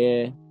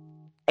 Yeah.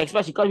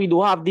 Especially because we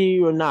do have the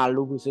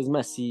Ronaldo versus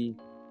Messi.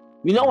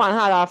 We don't want to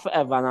have that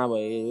forever now,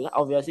 but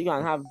obviously you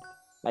can have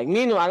like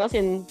me. No, I'm not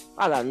saying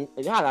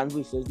Haaland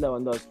versus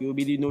Lewandowski will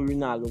be the new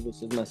Ronaldo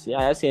versus Messi.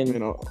 I'm saying You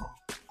know,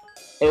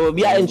 it will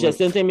be an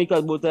interesting thing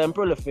because both of them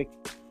prolific.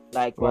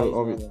 Like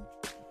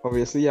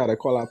obviously, yeah, they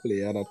call a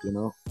player that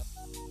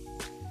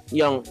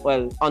young,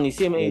 well, on the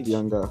same age.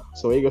 younger.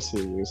 So you say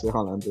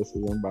Haaland versus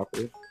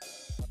Mbappe.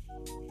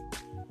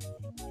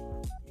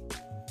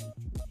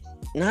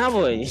 Nah,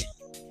 boy.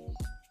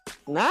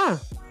 Nah.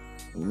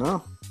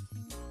 No,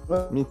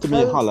 to me,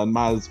 Haaland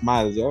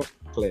miles, yeah,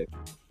 clear.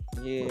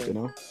 Yeah.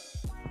 But,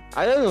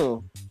 I don't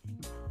know.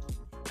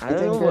 I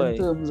don't know,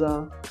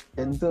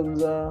 boy. In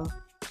terms of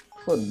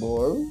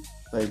football,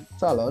 like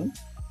talent,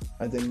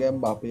 I think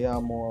Mbappe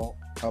have more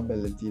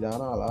ability than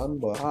Haaland,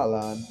 but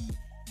Haaland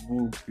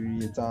will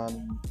create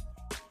and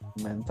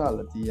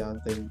mentality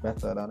and things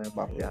better than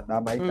Mbappe, and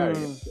that might carry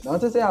him.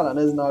 Not to say Haaland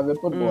is not a good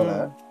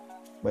footballer,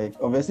 but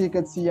obviously you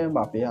could see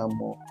Mbappe have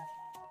more.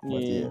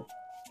 But yeah.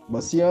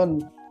 But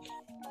seeing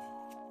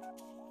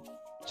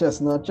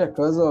chestnut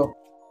checkers up.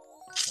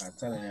 I'm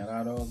telling you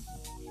that dog.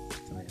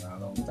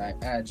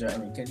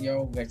 Can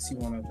you vex you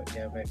wanna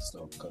get vexed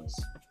though?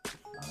 Because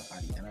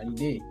at the end of the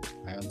day,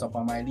 I on top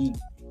of my league.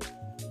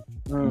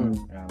 You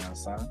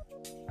understand?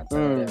 I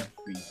tell you,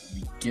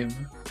 we give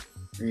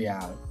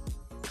Real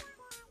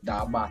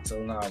that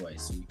battle now, boy,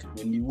 so we could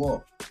win the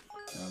war.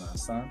 You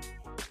understand?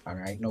 And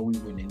right now we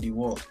winning the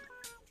war.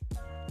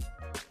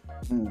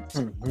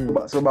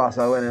 So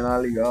Barca winning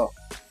our league out.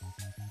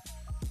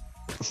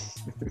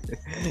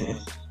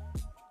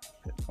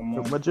 Come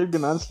on. Madrid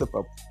gonna slip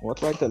up.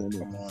 What am I telling you?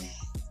 Come on.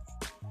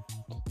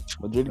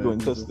 Madrid going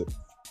to slip.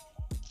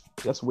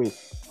 Just wait.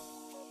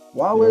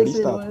 What They we're already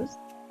saying started. is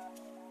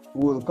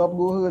World Cup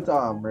go hurt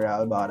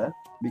Real bad,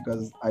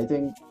 because I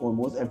think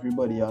almost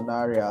everybody on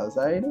our Real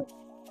side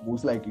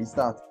most likely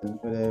starting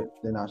for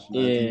the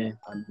national team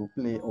and go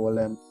play all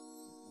them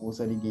most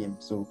of the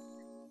games. So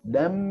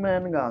them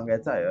men gonna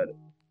get tired.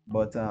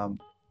 But I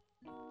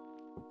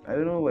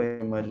don't know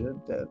why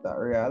Madrid that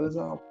Real is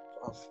a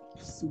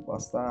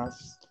superstar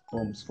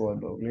home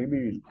squad though.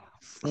 Maybe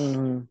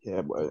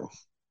Yeah, boy.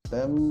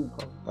 them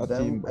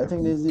team, I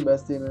think this is the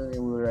best team in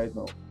the world right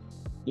now.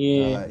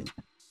 Yeah.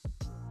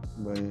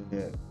 But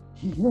yeah.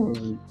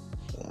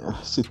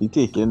 Yeah, City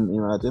taking,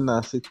 imagine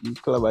that City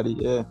club at the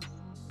year.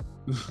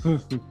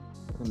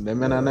 And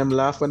them and them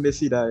laugh when they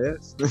see that,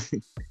 yes.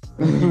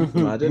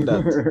 Imagine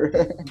that.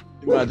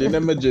 Imagine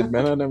them Madrid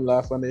men and them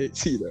laugh when they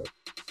see that.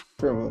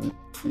 Probably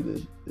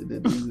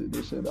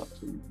they should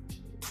actually.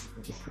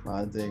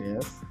 I think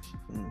yes.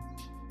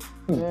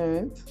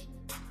 Alright.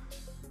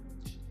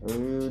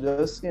 We'll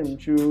just skim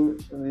through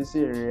this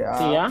area.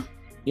 See ya?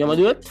 You wanna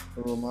do it?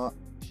 Roma.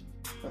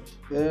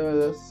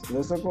 Yeah,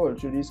 let's go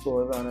through these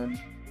scores and then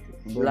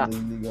go into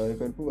the league. You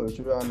can go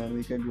through and then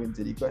we can go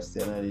into the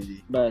question of the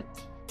day. But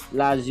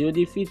Lazio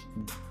defeat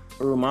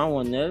Roma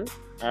 1-0.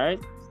 Alright.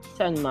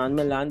 10-man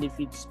Milan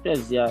defeat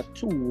Spezia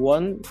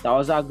 2-1. That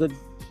was a good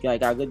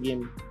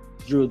game.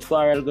 Giroud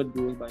scored a real good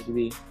goal, by the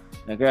way.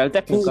 Like real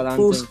technical and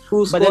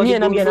things. But then he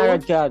ended up getting a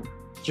red card.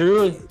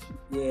 Giroud.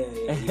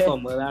 Yeah, he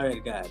fumbled a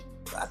red card.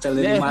 I tell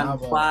you, man,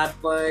 bad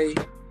boy.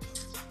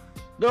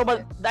 No,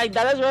 but like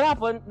that is what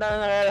happened. That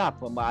really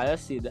happened, but I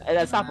just see that. It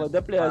has happened.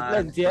 The players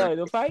plenty, you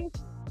know, fine.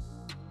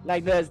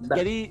 Like there's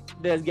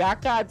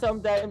get card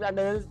sometimes, and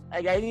then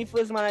like I the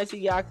first man I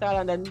see get card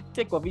and then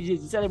take off his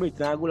jersey,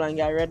 celebrating and go and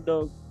get red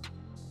dog.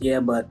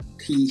 Yeah, but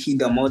he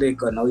done more they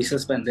could. Now he's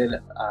suspended,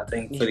 I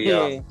think, for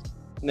the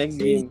next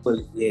game.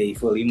 He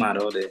fully mad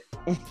out there.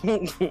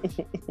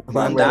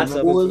 Man, that's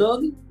cool,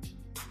 dog.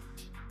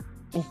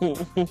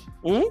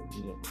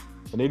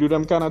 When they do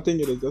them kind of thing,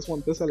 they just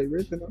want to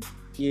celebrate, you know?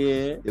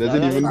 Yeah. It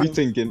doesn't even be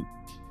thinking.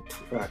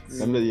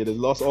 They just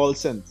lost all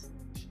sense.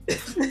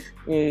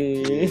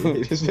 Yeah.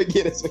 Just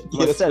forget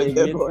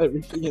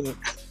everything, you know?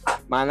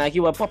 Man, like he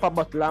was pop a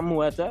bottle of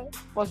water.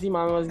 First the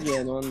man was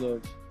getting on,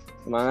 dog.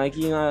 Man, like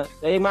he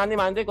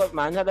man take up,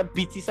 man had to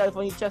beat himself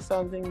on his chest or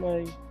something,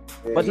 boy.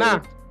 But nah,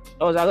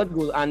 that was a good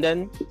goal. And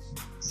then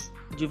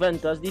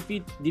Juventus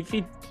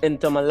defeat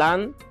Inter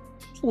Milan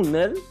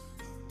 2-0.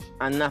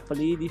 And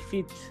Napoli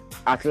defeat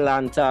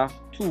Atalanta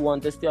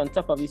 2-1 to stay on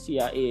top of the Serie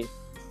A.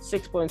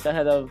 6 points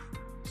ahead of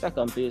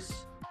second place,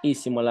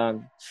 AC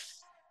Milan.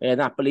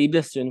 Napoli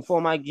blistering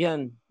form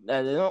again.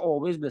 They're not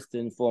always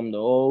blistering form, though.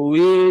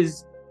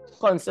 Always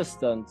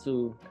consistent.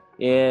 So,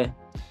 yeah.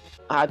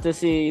 I had to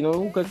say, you know,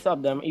 who could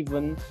stop them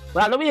even.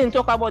 Well, I know we didn't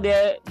talk about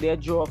their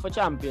draw for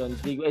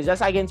Champions League. It's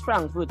just against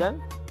Frankfurt, eh?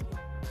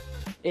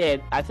 Yeah,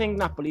 I think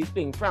Napoli is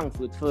playing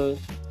Frankfurt for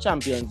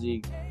Champions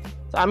League.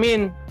 So, I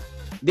mean,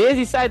 there's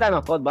the side that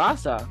knocked out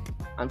Barca,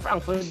 and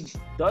Frankfurt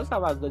does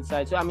have a good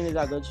side, so I mean it's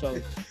a good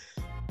show.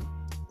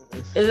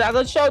 Is that a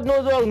good shout?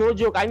 No dog, no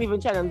joke. I ain't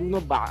even trying to do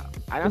no bad.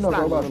 I don't No,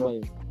 stand go on back,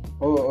 nobody.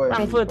 Oh,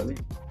 Frankfurt.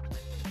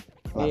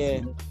 Last Yeah.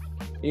 season.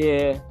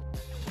 Yeah.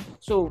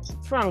 So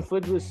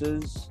Frankfurt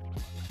versus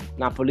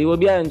Napoli will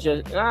be an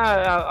interesting.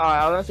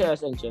 I don't say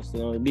that's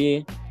interesting. It will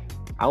be,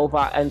 I hope,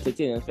 an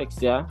entertaining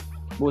fixture.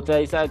 Both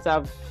sides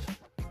have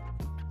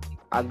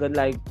a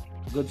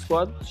good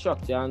squad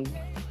structure, and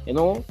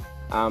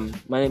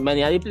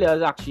many of the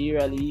players actually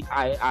really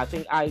I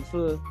think I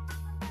for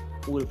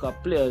World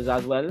Cup players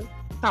as well.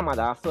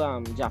 Kamada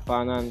from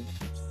Japan, and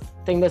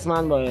I think this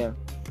man boy,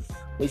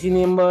 we see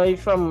him boy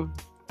from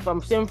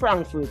same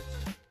Frankfurt.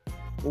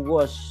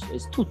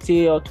 Is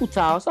Tutte or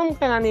Tuta or some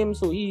kind of name.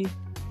 So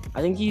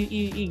I think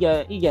he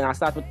gonna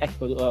start with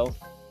Ecuador.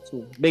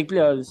 So big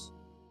players.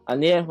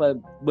 And yeah,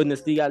 well,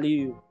 Bundesliga,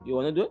 you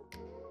wanna do it?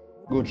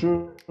 Go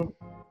through.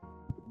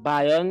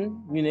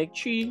 Bayern Munich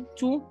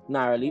 3-2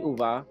 narrowly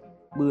over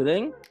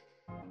Berlin.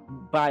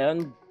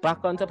 Bayern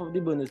back on top of the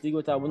Bundesliga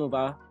with a win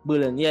over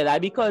Berlin. Yeah,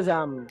 that because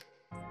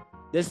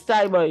this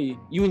side boy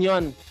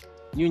Union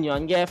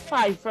get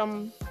 5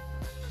 from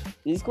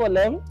this called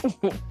them.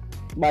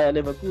 Bayer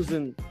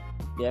Leverkusen.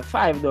 They're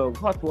 5 dog,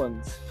 hot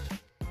ones.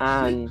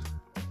 And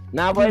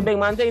now boy big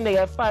man thing they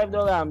get 5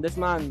 dog. This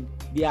man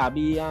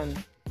Diaby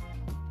and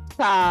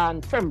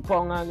Tan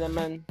Frimpong and them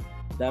man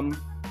them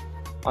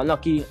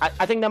unlucky.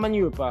 I think them in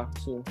Europa.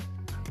 So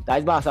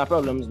that's Barca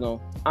problems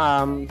now.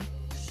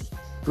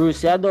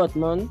 Borussia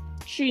Dortmund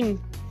 3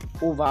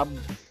 over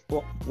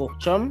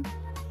Bochum.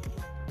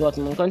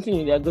 Dortmund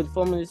continue their good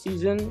form in the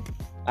season.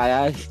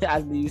 As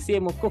the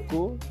same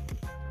Coco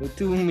with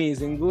 2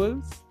 amazing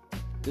goals.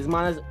 This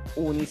man is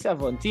only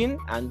 17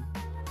 and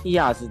he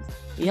has it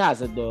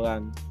though.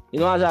 And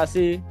as I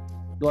say,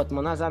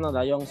 Dortmund has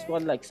another young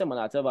squad like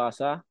similar to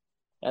Barca.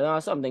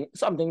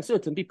 Something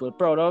certain people are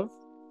proud of.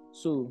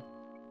 So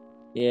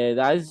yeah,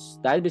 that's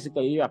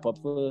basically wrap up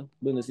for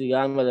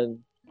Bundesliga. And well,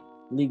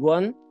 League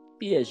 1,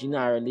 PSG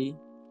narrowly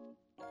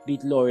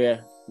beat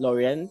Lorient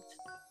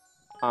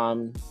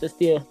to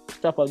stay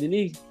top of the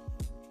league.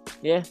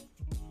 Yeah.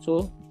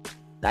 So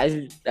that's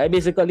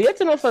basically it,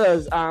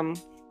 fellas.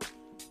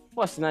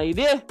 Question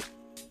idea.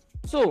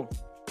 So,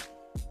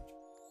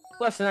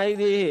 question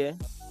idea here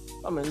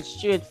coming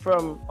straight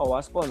from our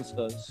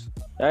sponsors,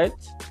 right?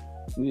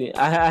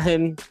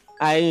 I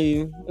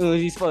know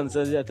these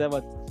sponsors yet,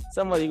 but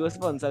somebody go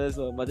sponsor this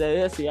one. But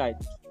let's see, right?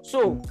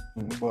 So,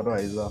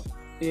 Budweiser.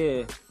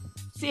 Yeah,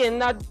 seeing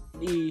that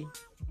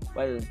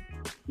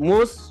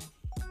most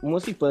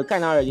people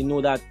kind of already know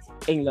that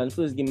England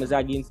first game is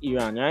against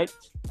Iran, right?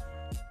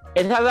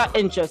 It has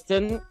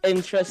an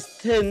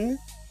interestingly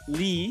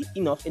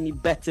enough in the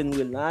betting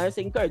world. Now, it's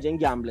encouraging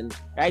gambling,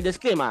 right?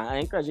 Disclaimer: I'm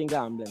encouraging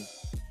gambling.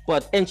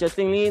 But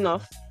interestingly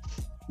enough,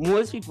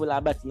 most people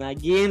are betting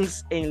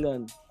against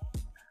England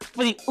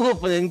for the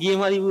opening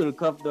game of the World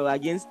Cup, though,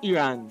 against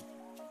Iran.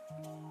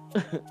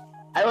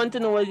 I want to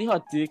know what's the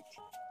hot take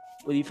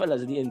with the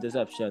fellas of the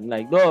interception.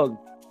 Like, dog,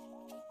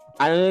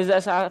 I know it's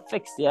just a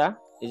fixture,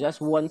 it's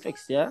just one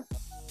fixture,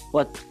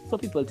 but for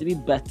people to be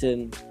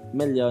betting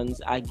millions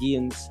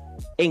against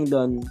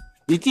England,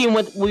 the team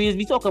what we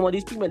be talking about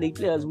these Premier League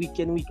players week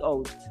in, week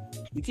out,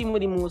 the team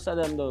with the most of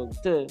them, dog,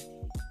 to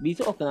be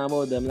talking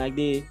about them like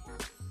they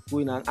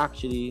going and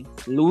actually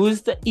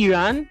lose to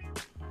Iran.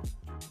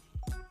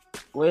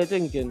 What are you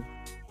thinking?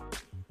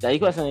 That's the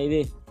question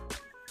idea.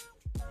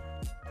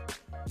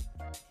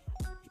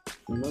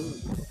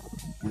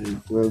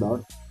 Well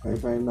done. I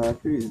find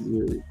that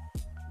crazy.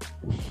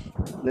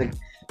 Like,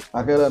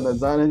 I can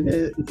understand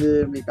if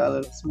you make a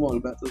little small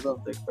bet or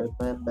something, but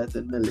man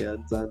betting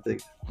millions and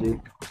things.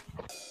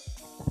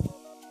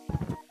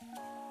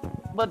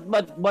 But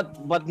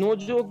no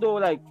joke though.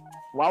 Like,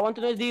 what I want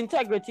to know is the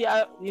integrity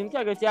of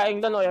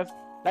England, or you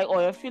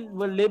feel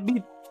will they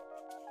beat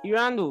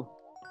Iran though?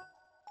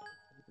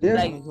 Yeah.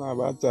 Like, It's not a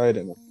bad side,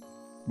 you know.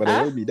 But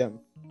it will be them.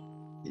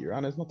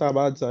 Iran is not a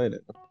bad side,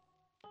 you know.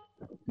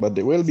 But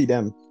they will be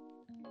them.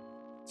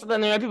 so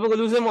then people will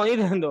lose their money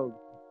then though.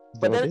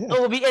 But then Yeah.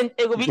 it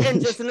will be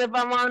interesting if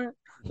a man.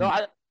 No,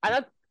 I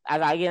not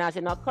I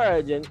say not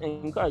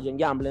encouraging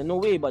gambling, no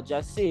way, but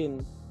just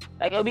saying.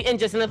 Like, it'll be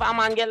interesting if a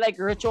man get like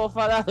rich off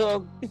of that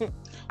dog,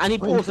 and he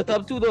post it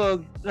up too,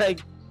 dog. Like,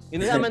 you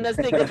know what I mean? Let's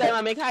take the time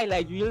and make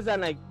highlight reels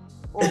and like,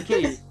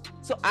 okay.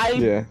 So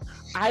I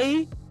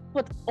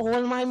put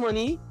all my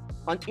money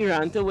on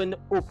Iran to win the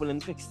opening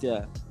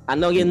fixture,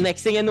 and now again,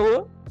 next thing you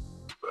know,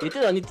 it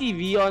is on the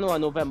TV on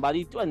November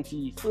the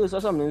 21st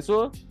or something.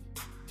 So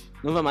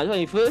November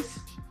 21st,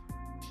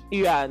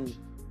 Iran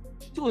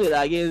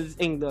 2-0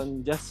 against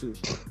England, just so.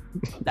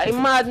 That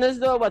madness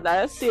though, but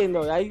I was saying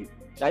though, like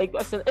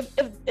question,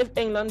 if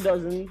England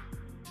doesn't,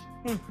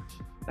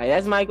 like,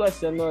 that's my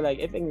question though, like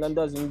if England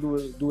doesn't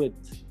do it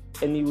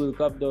in the World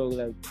Cup though,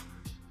 like,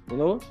 you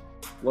know,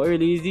 what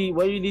really is the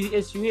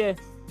issue here,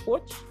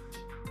 coach?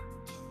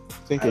 I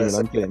think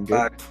England playing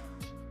good.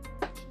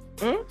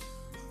 Hmm?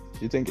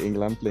 You think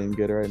England playing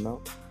good right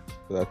now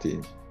for that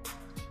team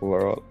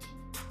overall?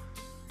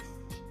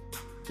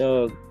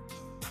 So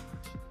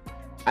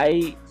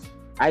I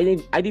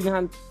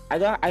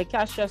I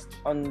can't trust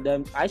on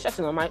them. I trust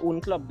on my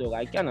own club though.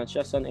 I cannot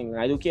trust on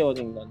England. I don't care about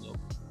England though.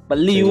 But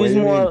Leo is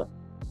more.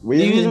 What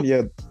do you Leo mean?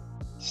 You're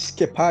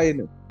skipper, you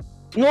know?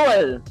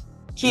 Noel.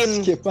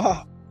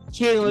 Skipper.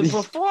 Kane will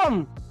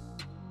perform.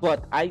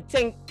 But I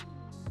think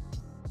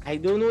I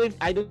don't know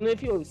if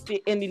he will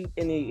stay in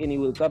the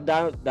World Cup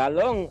that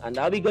long, and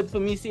that'll be good for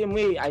me same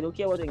way. I don't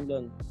care about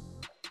England.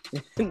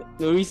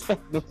 No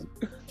respect,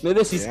 no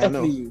disrespect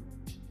to you.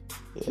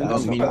 Yeah,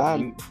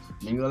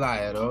 me go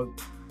lie, dog.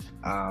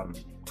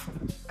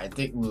 I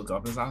think World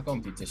Cup is a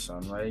competition,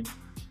 right?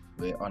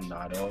 Where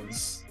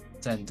underdogs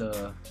tend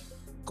to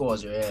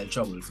cause you real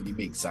trouble for the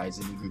big sides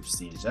in the group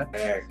stage,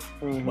 eh?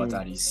 But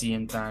at the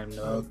same time,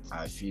 dog,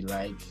 I feel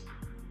like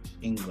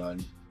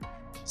England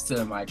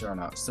still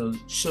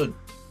should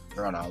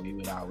run away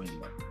with our win.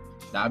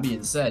 That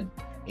being said,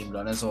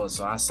 England is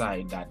also a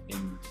side that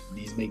in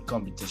these big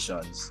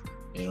competitions,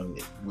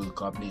 World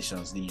Cup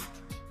Nations League,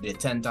 they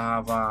tend to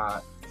have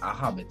a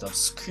habit of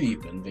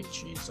scraping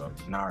victories or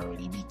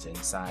narrowly beating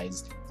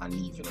sides and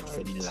leaving it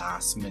for the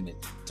last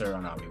minute to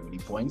run away with the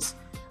points.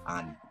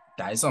 And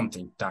that is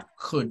something that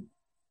could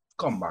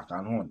come back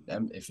and haunt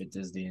them if it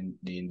is they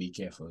be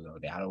careful though.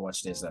 They have to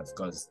watch themselves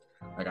because,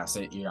 like I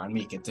said, Iran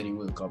make it to the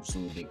World Cup, so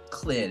they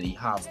clearly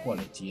have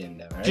quality in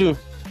them, right? True.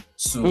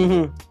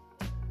 So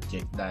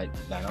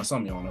that's not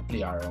something you want to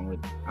play around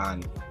with.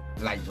 And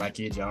like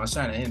Adrian was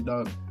trying to hint,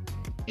 dog,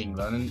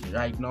 England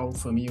right now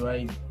for me,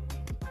 right?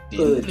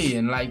 They're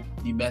playing like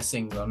the best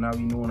England that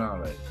we know now,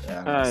 right? Yeah,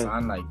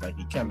 understand? Like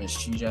the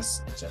chemistry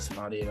it's just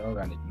not there, dog,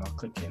 and it's not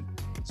clicking.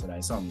 So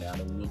that's something they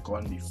have to work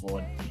on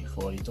before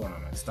the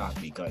tournament start,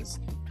 because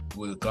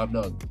World Cup,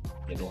 dog,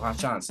 they don't have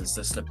chances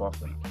to slip up.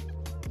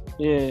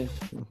 Yeah.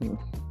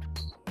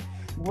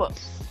 What,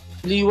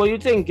 Lee, what you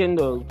thinking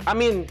though? I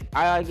mean,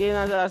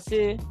 as I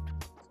say,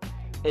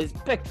 it's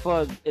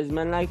Pickford, it's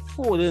man like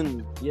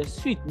Foden, your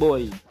sweet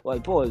boy. Well,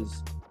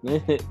 pause.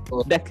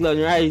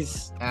 Declan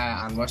Rice.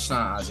 And watch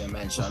now, as I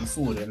mentioned,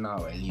 Foden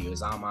now,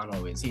 Elias, our man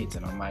always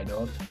hating on my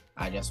dog.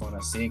 I just want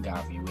to say,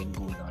 Gavi, win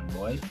gold on,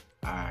 boy.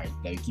 Alright,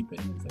 then we keep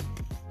it moving.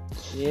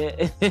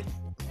 Yeah.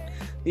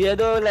 Yeah,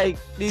 though, like,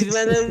 these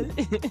men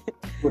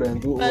Four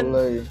and two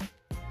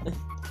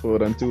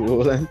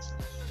old.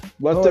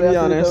 But to be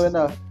honest,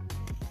 what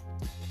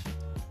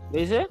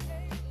you say?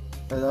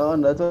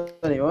 Under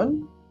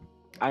 21?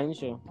 I ain't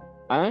sure.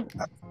 I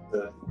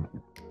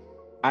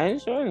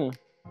ain't sure. No.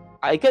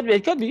 It could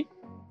be.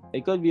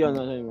 It could be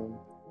under 21.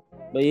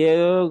 But yeah,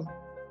 dog.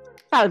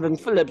 Calvin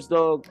Phillips,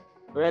 dog.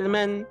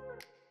 Redman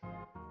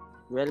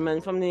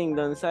from the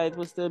England side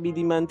will still be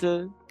the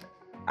mentor.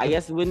 I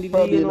guess win the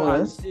league,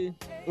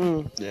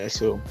 Yeah,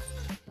 so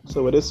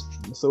with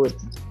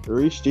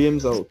Reece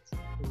James out,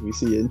 we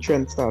see in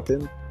Trent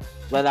starting.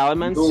 But I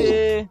would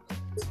say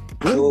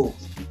No.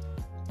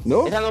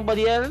 No? is there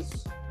nobody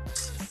else?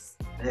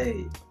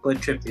 Hey, put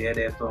Trippier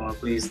there for me,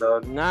 please,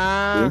 dog.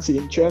 Nah. You see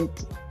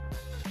Trent.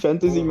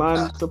 Trent is the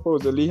man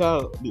supposedly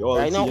have the all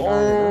Right now, season.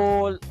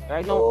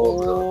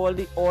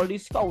 all the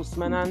scouts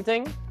man and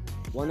thing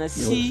wanna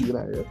see.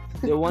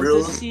 They want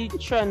to see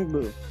Trent,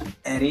 bro.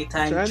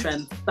 Anytime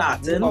Trent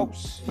starting,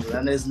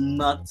 England is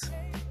not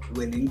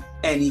winning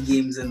any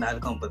games in that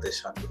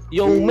competition, bro.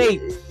 Yo,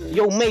 mate,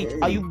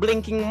 are you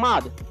blinking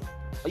mad?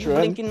 Are you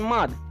blinking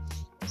mad?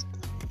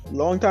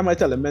 Long time I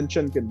tell him, man,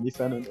 Trent can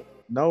defend.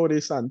 Now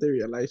they stand to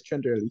realize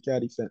Trent really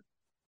can't defend.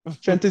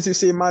 Trent is the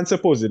same man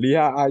supposedly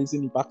have eyes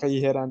in the back of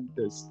his head and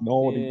this.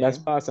 No, the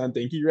best pass and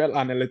think he real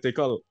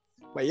analytical.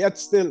 But yet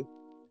still,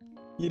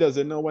 he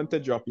doesn't know when to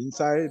drop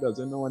inside,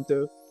 doesn't know when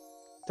to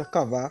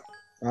cover.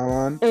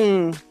 But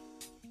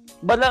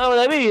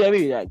let me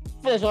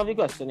finish off the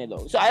question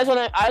though. So I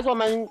just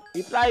want to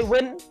reply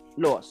win,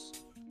 loss.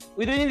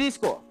 We don't need this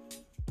score.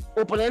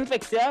 Opening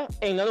fixture,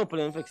 England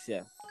opening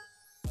fixture.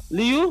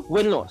 Liu,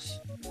 win, loss.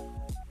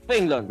 For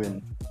England.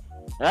 Win.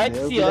 Right?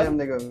 Yeah, See ya.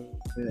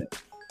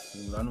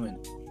 England win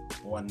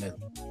 1-0.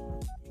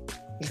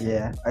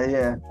 Yeah,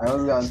 I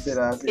was gonna say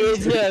that.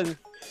 Adrian.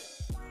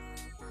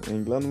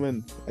 England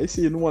win. I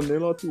see in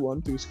 1-0 or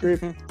 2-1-2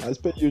 scrape. As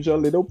per usual,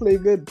 they don't play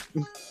good.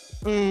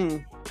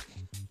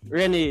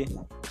 Rennie.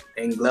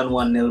 England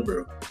 1-0,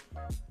 bro.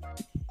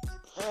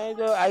 I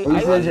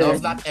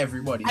love that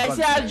everybody. I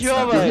see a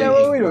draw,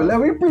 Let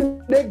me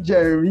predict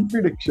Jeremy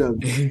prediction.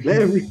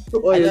 Let me.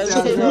 I see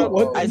a draw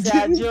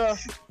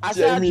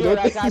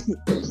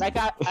like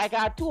a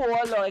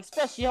 2-all,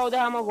 especially how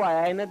the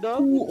Maguire in it though.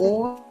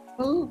 2-all?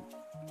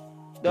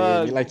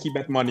 Like he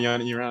bet money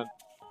on Iran.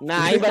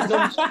 Nah,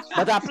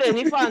 but I play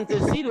any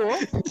fantasy though.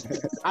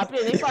 I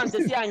play any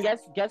fantasy and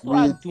guess what?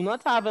 I do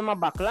not have in my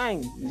back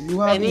line. You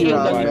have Any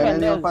Iran England men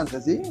in your defenders.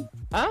 fantasy?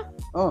 Huh?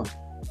 Oh.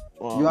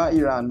 Wow. You are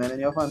Iran men in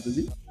your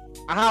fantasy?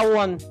 I have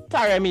one.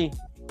 Taremi.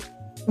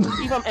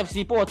 He from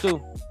FC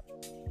Porto.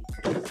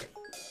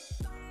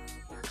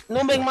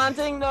 No big man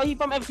thing though. He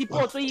from FC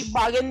Porto. He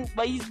bargain,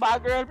 but he's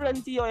bargain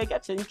plenty or he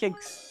catching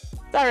kicks.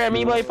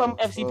 Taremi boy from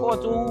FC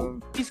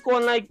Porto. He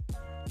scoring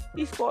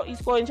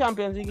in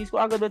Champions League. He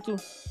scored a good bit too.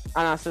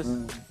 And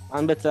assist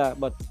and better.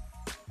 But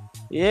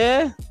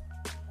yeah.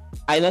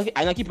 I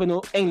not keeping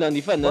no England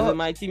defenders in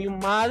my team. You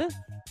mad?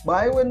 But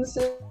I wouldn't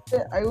say,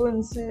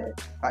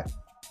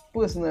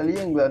 personally,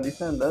 England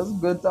defenders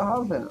good to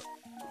have, you know.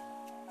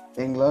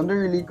 England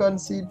really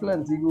concede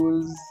plenty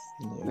goals.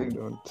 Yeah, Like, they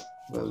don't.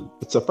 well,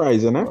 It's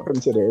surprising,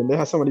 considering they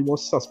have some of the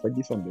most suspect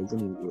defenders in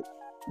the world.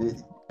 they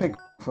pick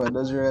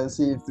defenders real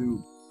safe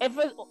too. If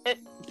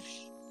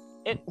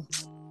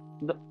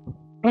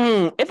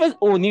it's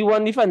only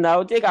one defender,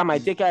 I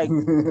might take like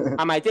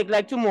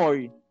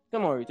Tomori.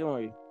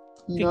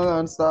 He not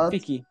gonna start.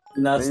 Picky.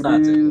 Not Maybe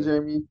started.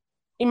 Jeremy.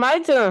 He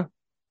might.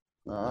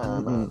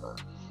 Nah.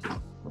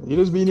 He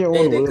just been here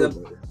Hey, all they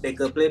world. They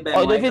could play Ben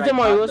Or White if right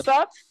Tomori will back.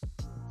 start?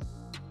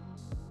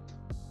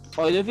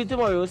 Or if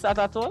Tomori will start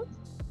at all?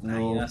 Nah,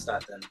 he not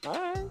starting.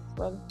 Alright,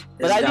 well. But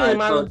It's I think,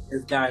 man.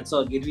 It's Garrett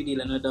Southgate we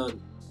dealing with dog.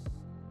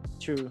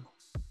 True.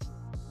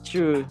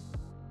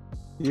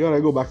 You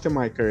gotta go back to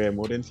my career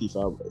more than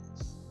FIFA, boy.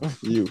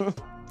 You,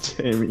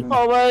 Jamie.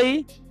 Oh,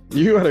 boy.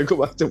 You gotta go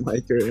back to my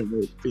career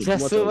mode.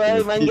 Just so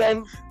boy,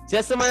 man,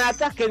 just so man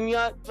attacking me.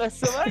 Just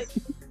so boy.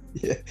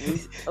 Yeah.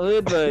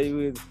 Wait,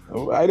 boy.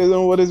 I don't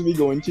know what is be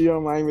going through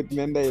your mind with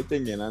men that you're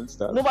thinking and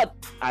stuff. No, but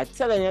I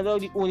telling you, though,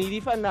 the only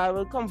defender I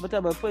will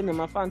comfortable putting in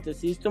my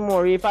fantasies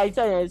tomorrow. If I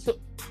tell you, so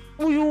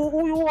who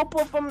you up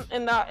from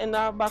in that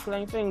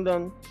backline thing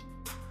done?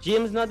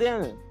 James not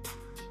there. No?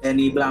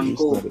 Any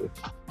Blanco.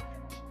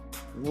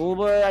 No,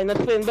 boy, I not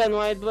playing Ben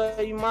White, boy.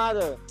 You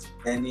mad?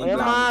 Any You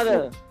Blanco.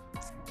 mad?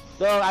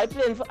 Dog, I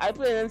play in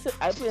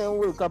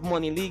World Cup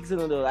money leagues, you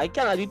know. Dog. I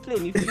cannot be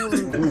playing the fool.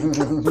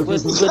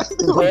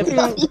 Or if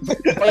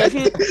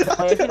you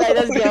like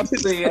just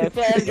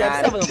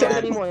get 7 o'clock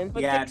in the morning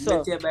for Yeah,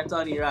 TikTok. bet you bet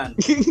on Iran.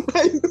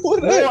 I know No,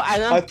 that. I I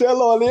not.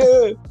 tell all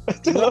you.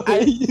 No,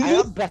 I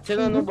not betting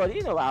on nobody.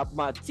 You know,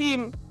 my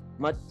team,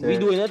 we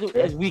doing it.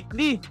 It's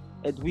weekly.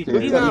 It's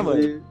weekly now,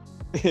 boy.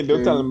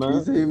 Don't tell me, You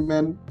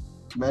man. say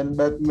men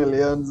bet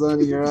millions on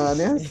Iran,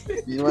 yes?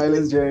 Meanwhile,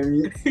 it's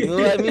Jeremy. You know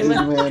what I mean,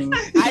 man? Man.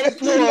 I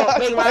know,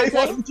 big man. Say,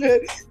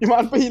 500. You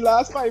want pay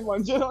last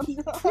 500 on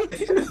you?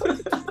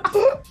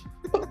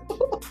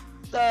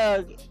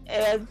 dog,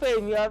 and pay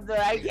me up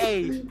there.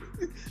 Hey,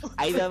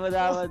 I never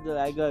that one.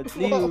 I got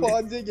leave.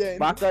 What's again?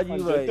 Back on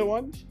you, 100 to boy.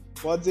 1?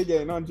 What's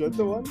again? 100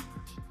 to 1?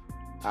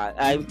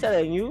 I'm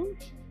telling you,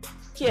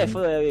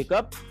 careful when you wake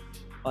up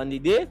on the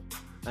day,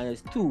 and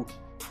it's 2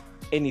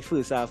 in the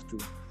first half too.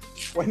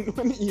 When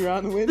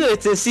Iran wins?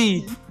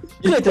 Courtesy,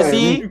 My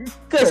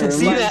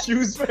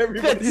shoes for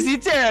everybody. courtesy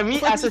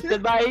Jeremy,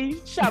 assisted by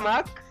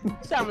Shamlak,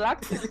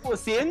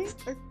 Hussein,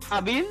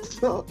 Abil,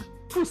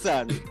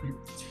 Kusan.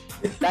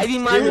 Like the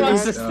man who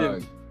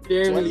system.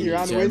 When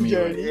Iran wins,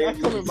 Jeremy, boy.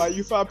 I'm coming by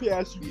you for a pair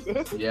of shoes.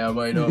 Yeah,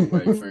 boy, no, boy,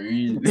 for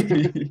real.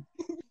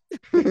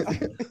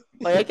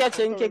 But you're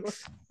catching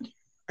kicks.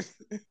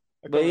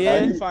 But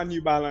yeah. yeah. For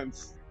New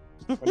Balance.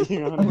 When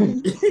Iran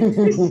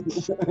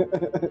wins.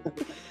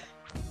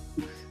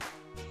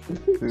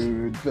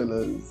 Dude,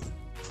 fellas.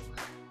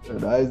 So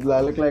that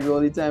look like all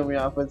the time we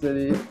have for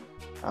today.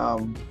 I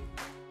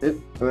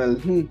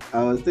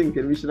was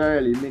thinking we should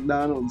really make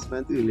that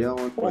announcement earlier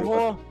on.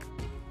 Oh,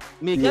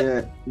 make it.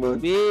 Yeah,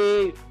 but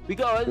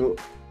Because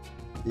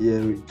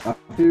I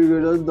feel we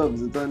could just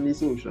dubs it on the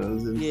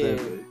socials instead.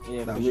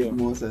 yeah, That for make sure.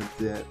 more sense,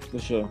 yeah. For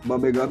sure. But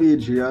big up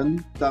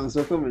Adrian, thanks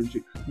for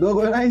commentary. Though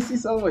when I see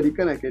somebody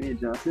connect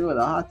Adrian, I say,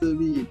 well, I had to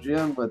be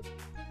Adrian, but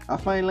I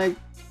find like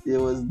it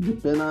was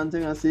depending on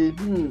thing. I say,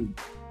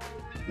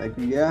 like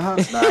we get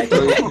hacked. Nah,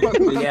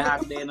 we get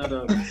hacked there, no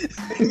dog.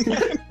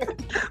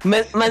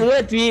 Man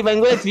go to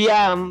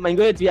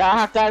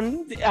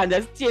Hakan and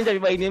just change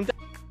everybody name.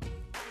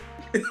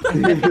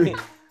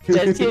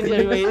 Just change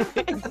everybody.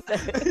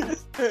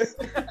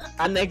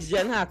 A next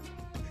gen hack.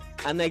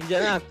 You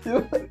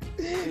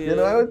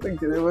know, I was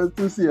thinking it was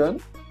too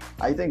soon.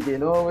 I think, you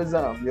know, it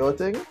was your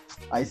thing.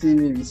 I see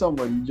maybe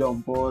somebody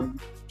jump on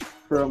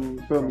from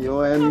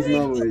your ends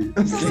now, way.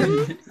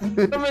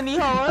 How many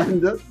hours?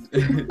 and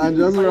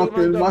just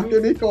rocking back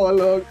in the call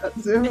log and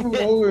saying, "What's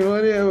going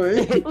on here,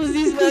 way?" Who's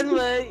this man,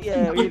 man?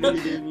 Yeah, we do.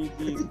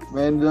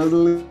 Man, just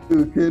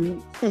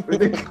looking with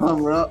the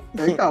camera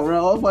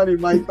off and the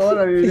mic on,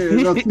 and you hear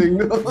nothing.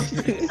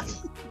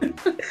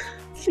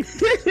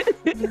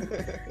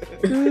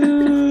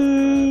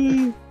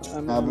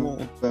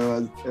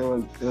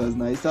 It was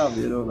nice to have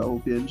you, know. I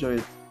hope you enjoyed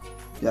it.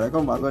 You gotta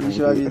come back on the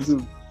show again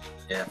too.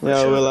 Yeah, for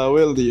Yeah, sure. well, I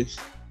will, do.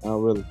 I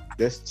will.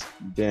 Just,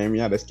 damn,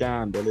 yeah, this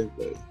can't handle it,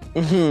 boy.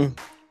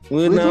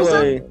 We Wait, know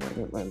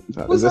what's why.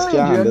 Who's This that? can't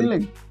Johnny handle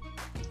Link?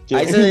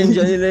 I said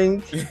enjoy the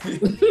link.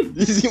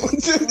 Easy one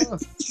send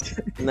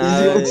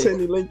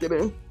the link to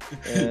them.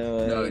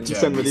 No, Send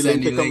Jeremy me the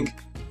send the link to link.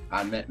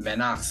 And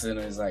men asking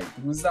was like,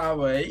 who's that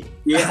boy?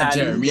 Yeah,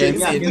 Jeremy and ain't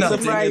saying you're nothing,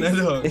 surprised.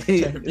 you know.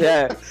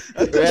 Yeah.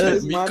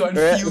 This Me man,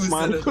 confused, this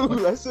man you know.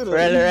 cool, I said it.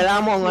 Real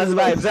Among Us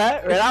vibes,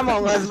 eh? Real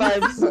Among Us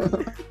vibes.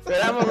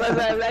 Real Among Us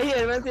vibes. I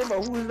hear man say,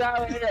 but who's that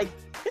way?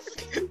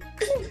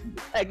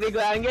 Like they go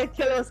and get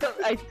killed or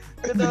something. Like,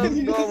 you know,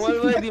 go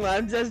one way, the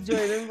man just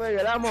join him for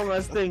Real Among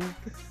Us thing.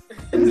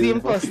 It's the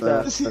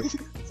imposter. Say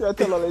See, I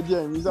tell all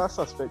Jeremy's a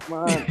suspect,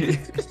 man.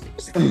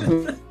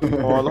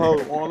 All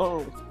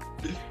out.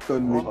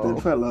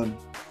 Convicted felon.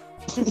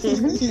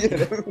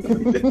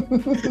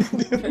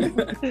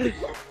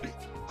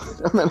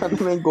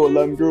 I'm in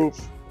Golden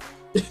Grove.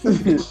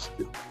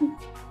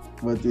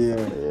 But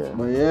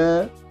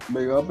yeah,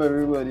 big up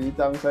everybody.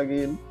 Thanks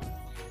again.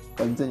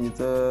 Continue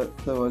to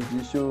watch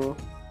the show.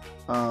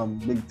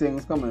 Big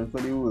things coming for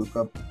the World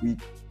Cup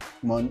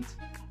month.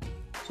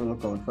 So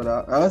look out for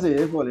that. I say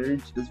if only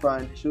reach this far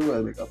in the show,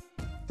 well, big up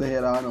to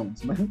hear the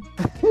announcement.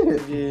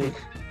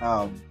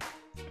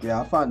 We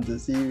have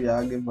fantasy, we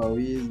have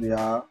giveaways, we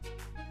have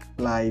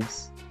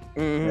lives,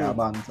 we have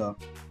banter,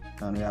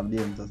 and we have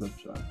the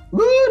interception.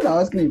 Woo! That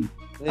was clean.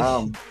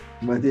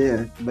 But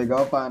yeah, big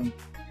up and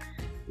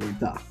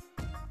later.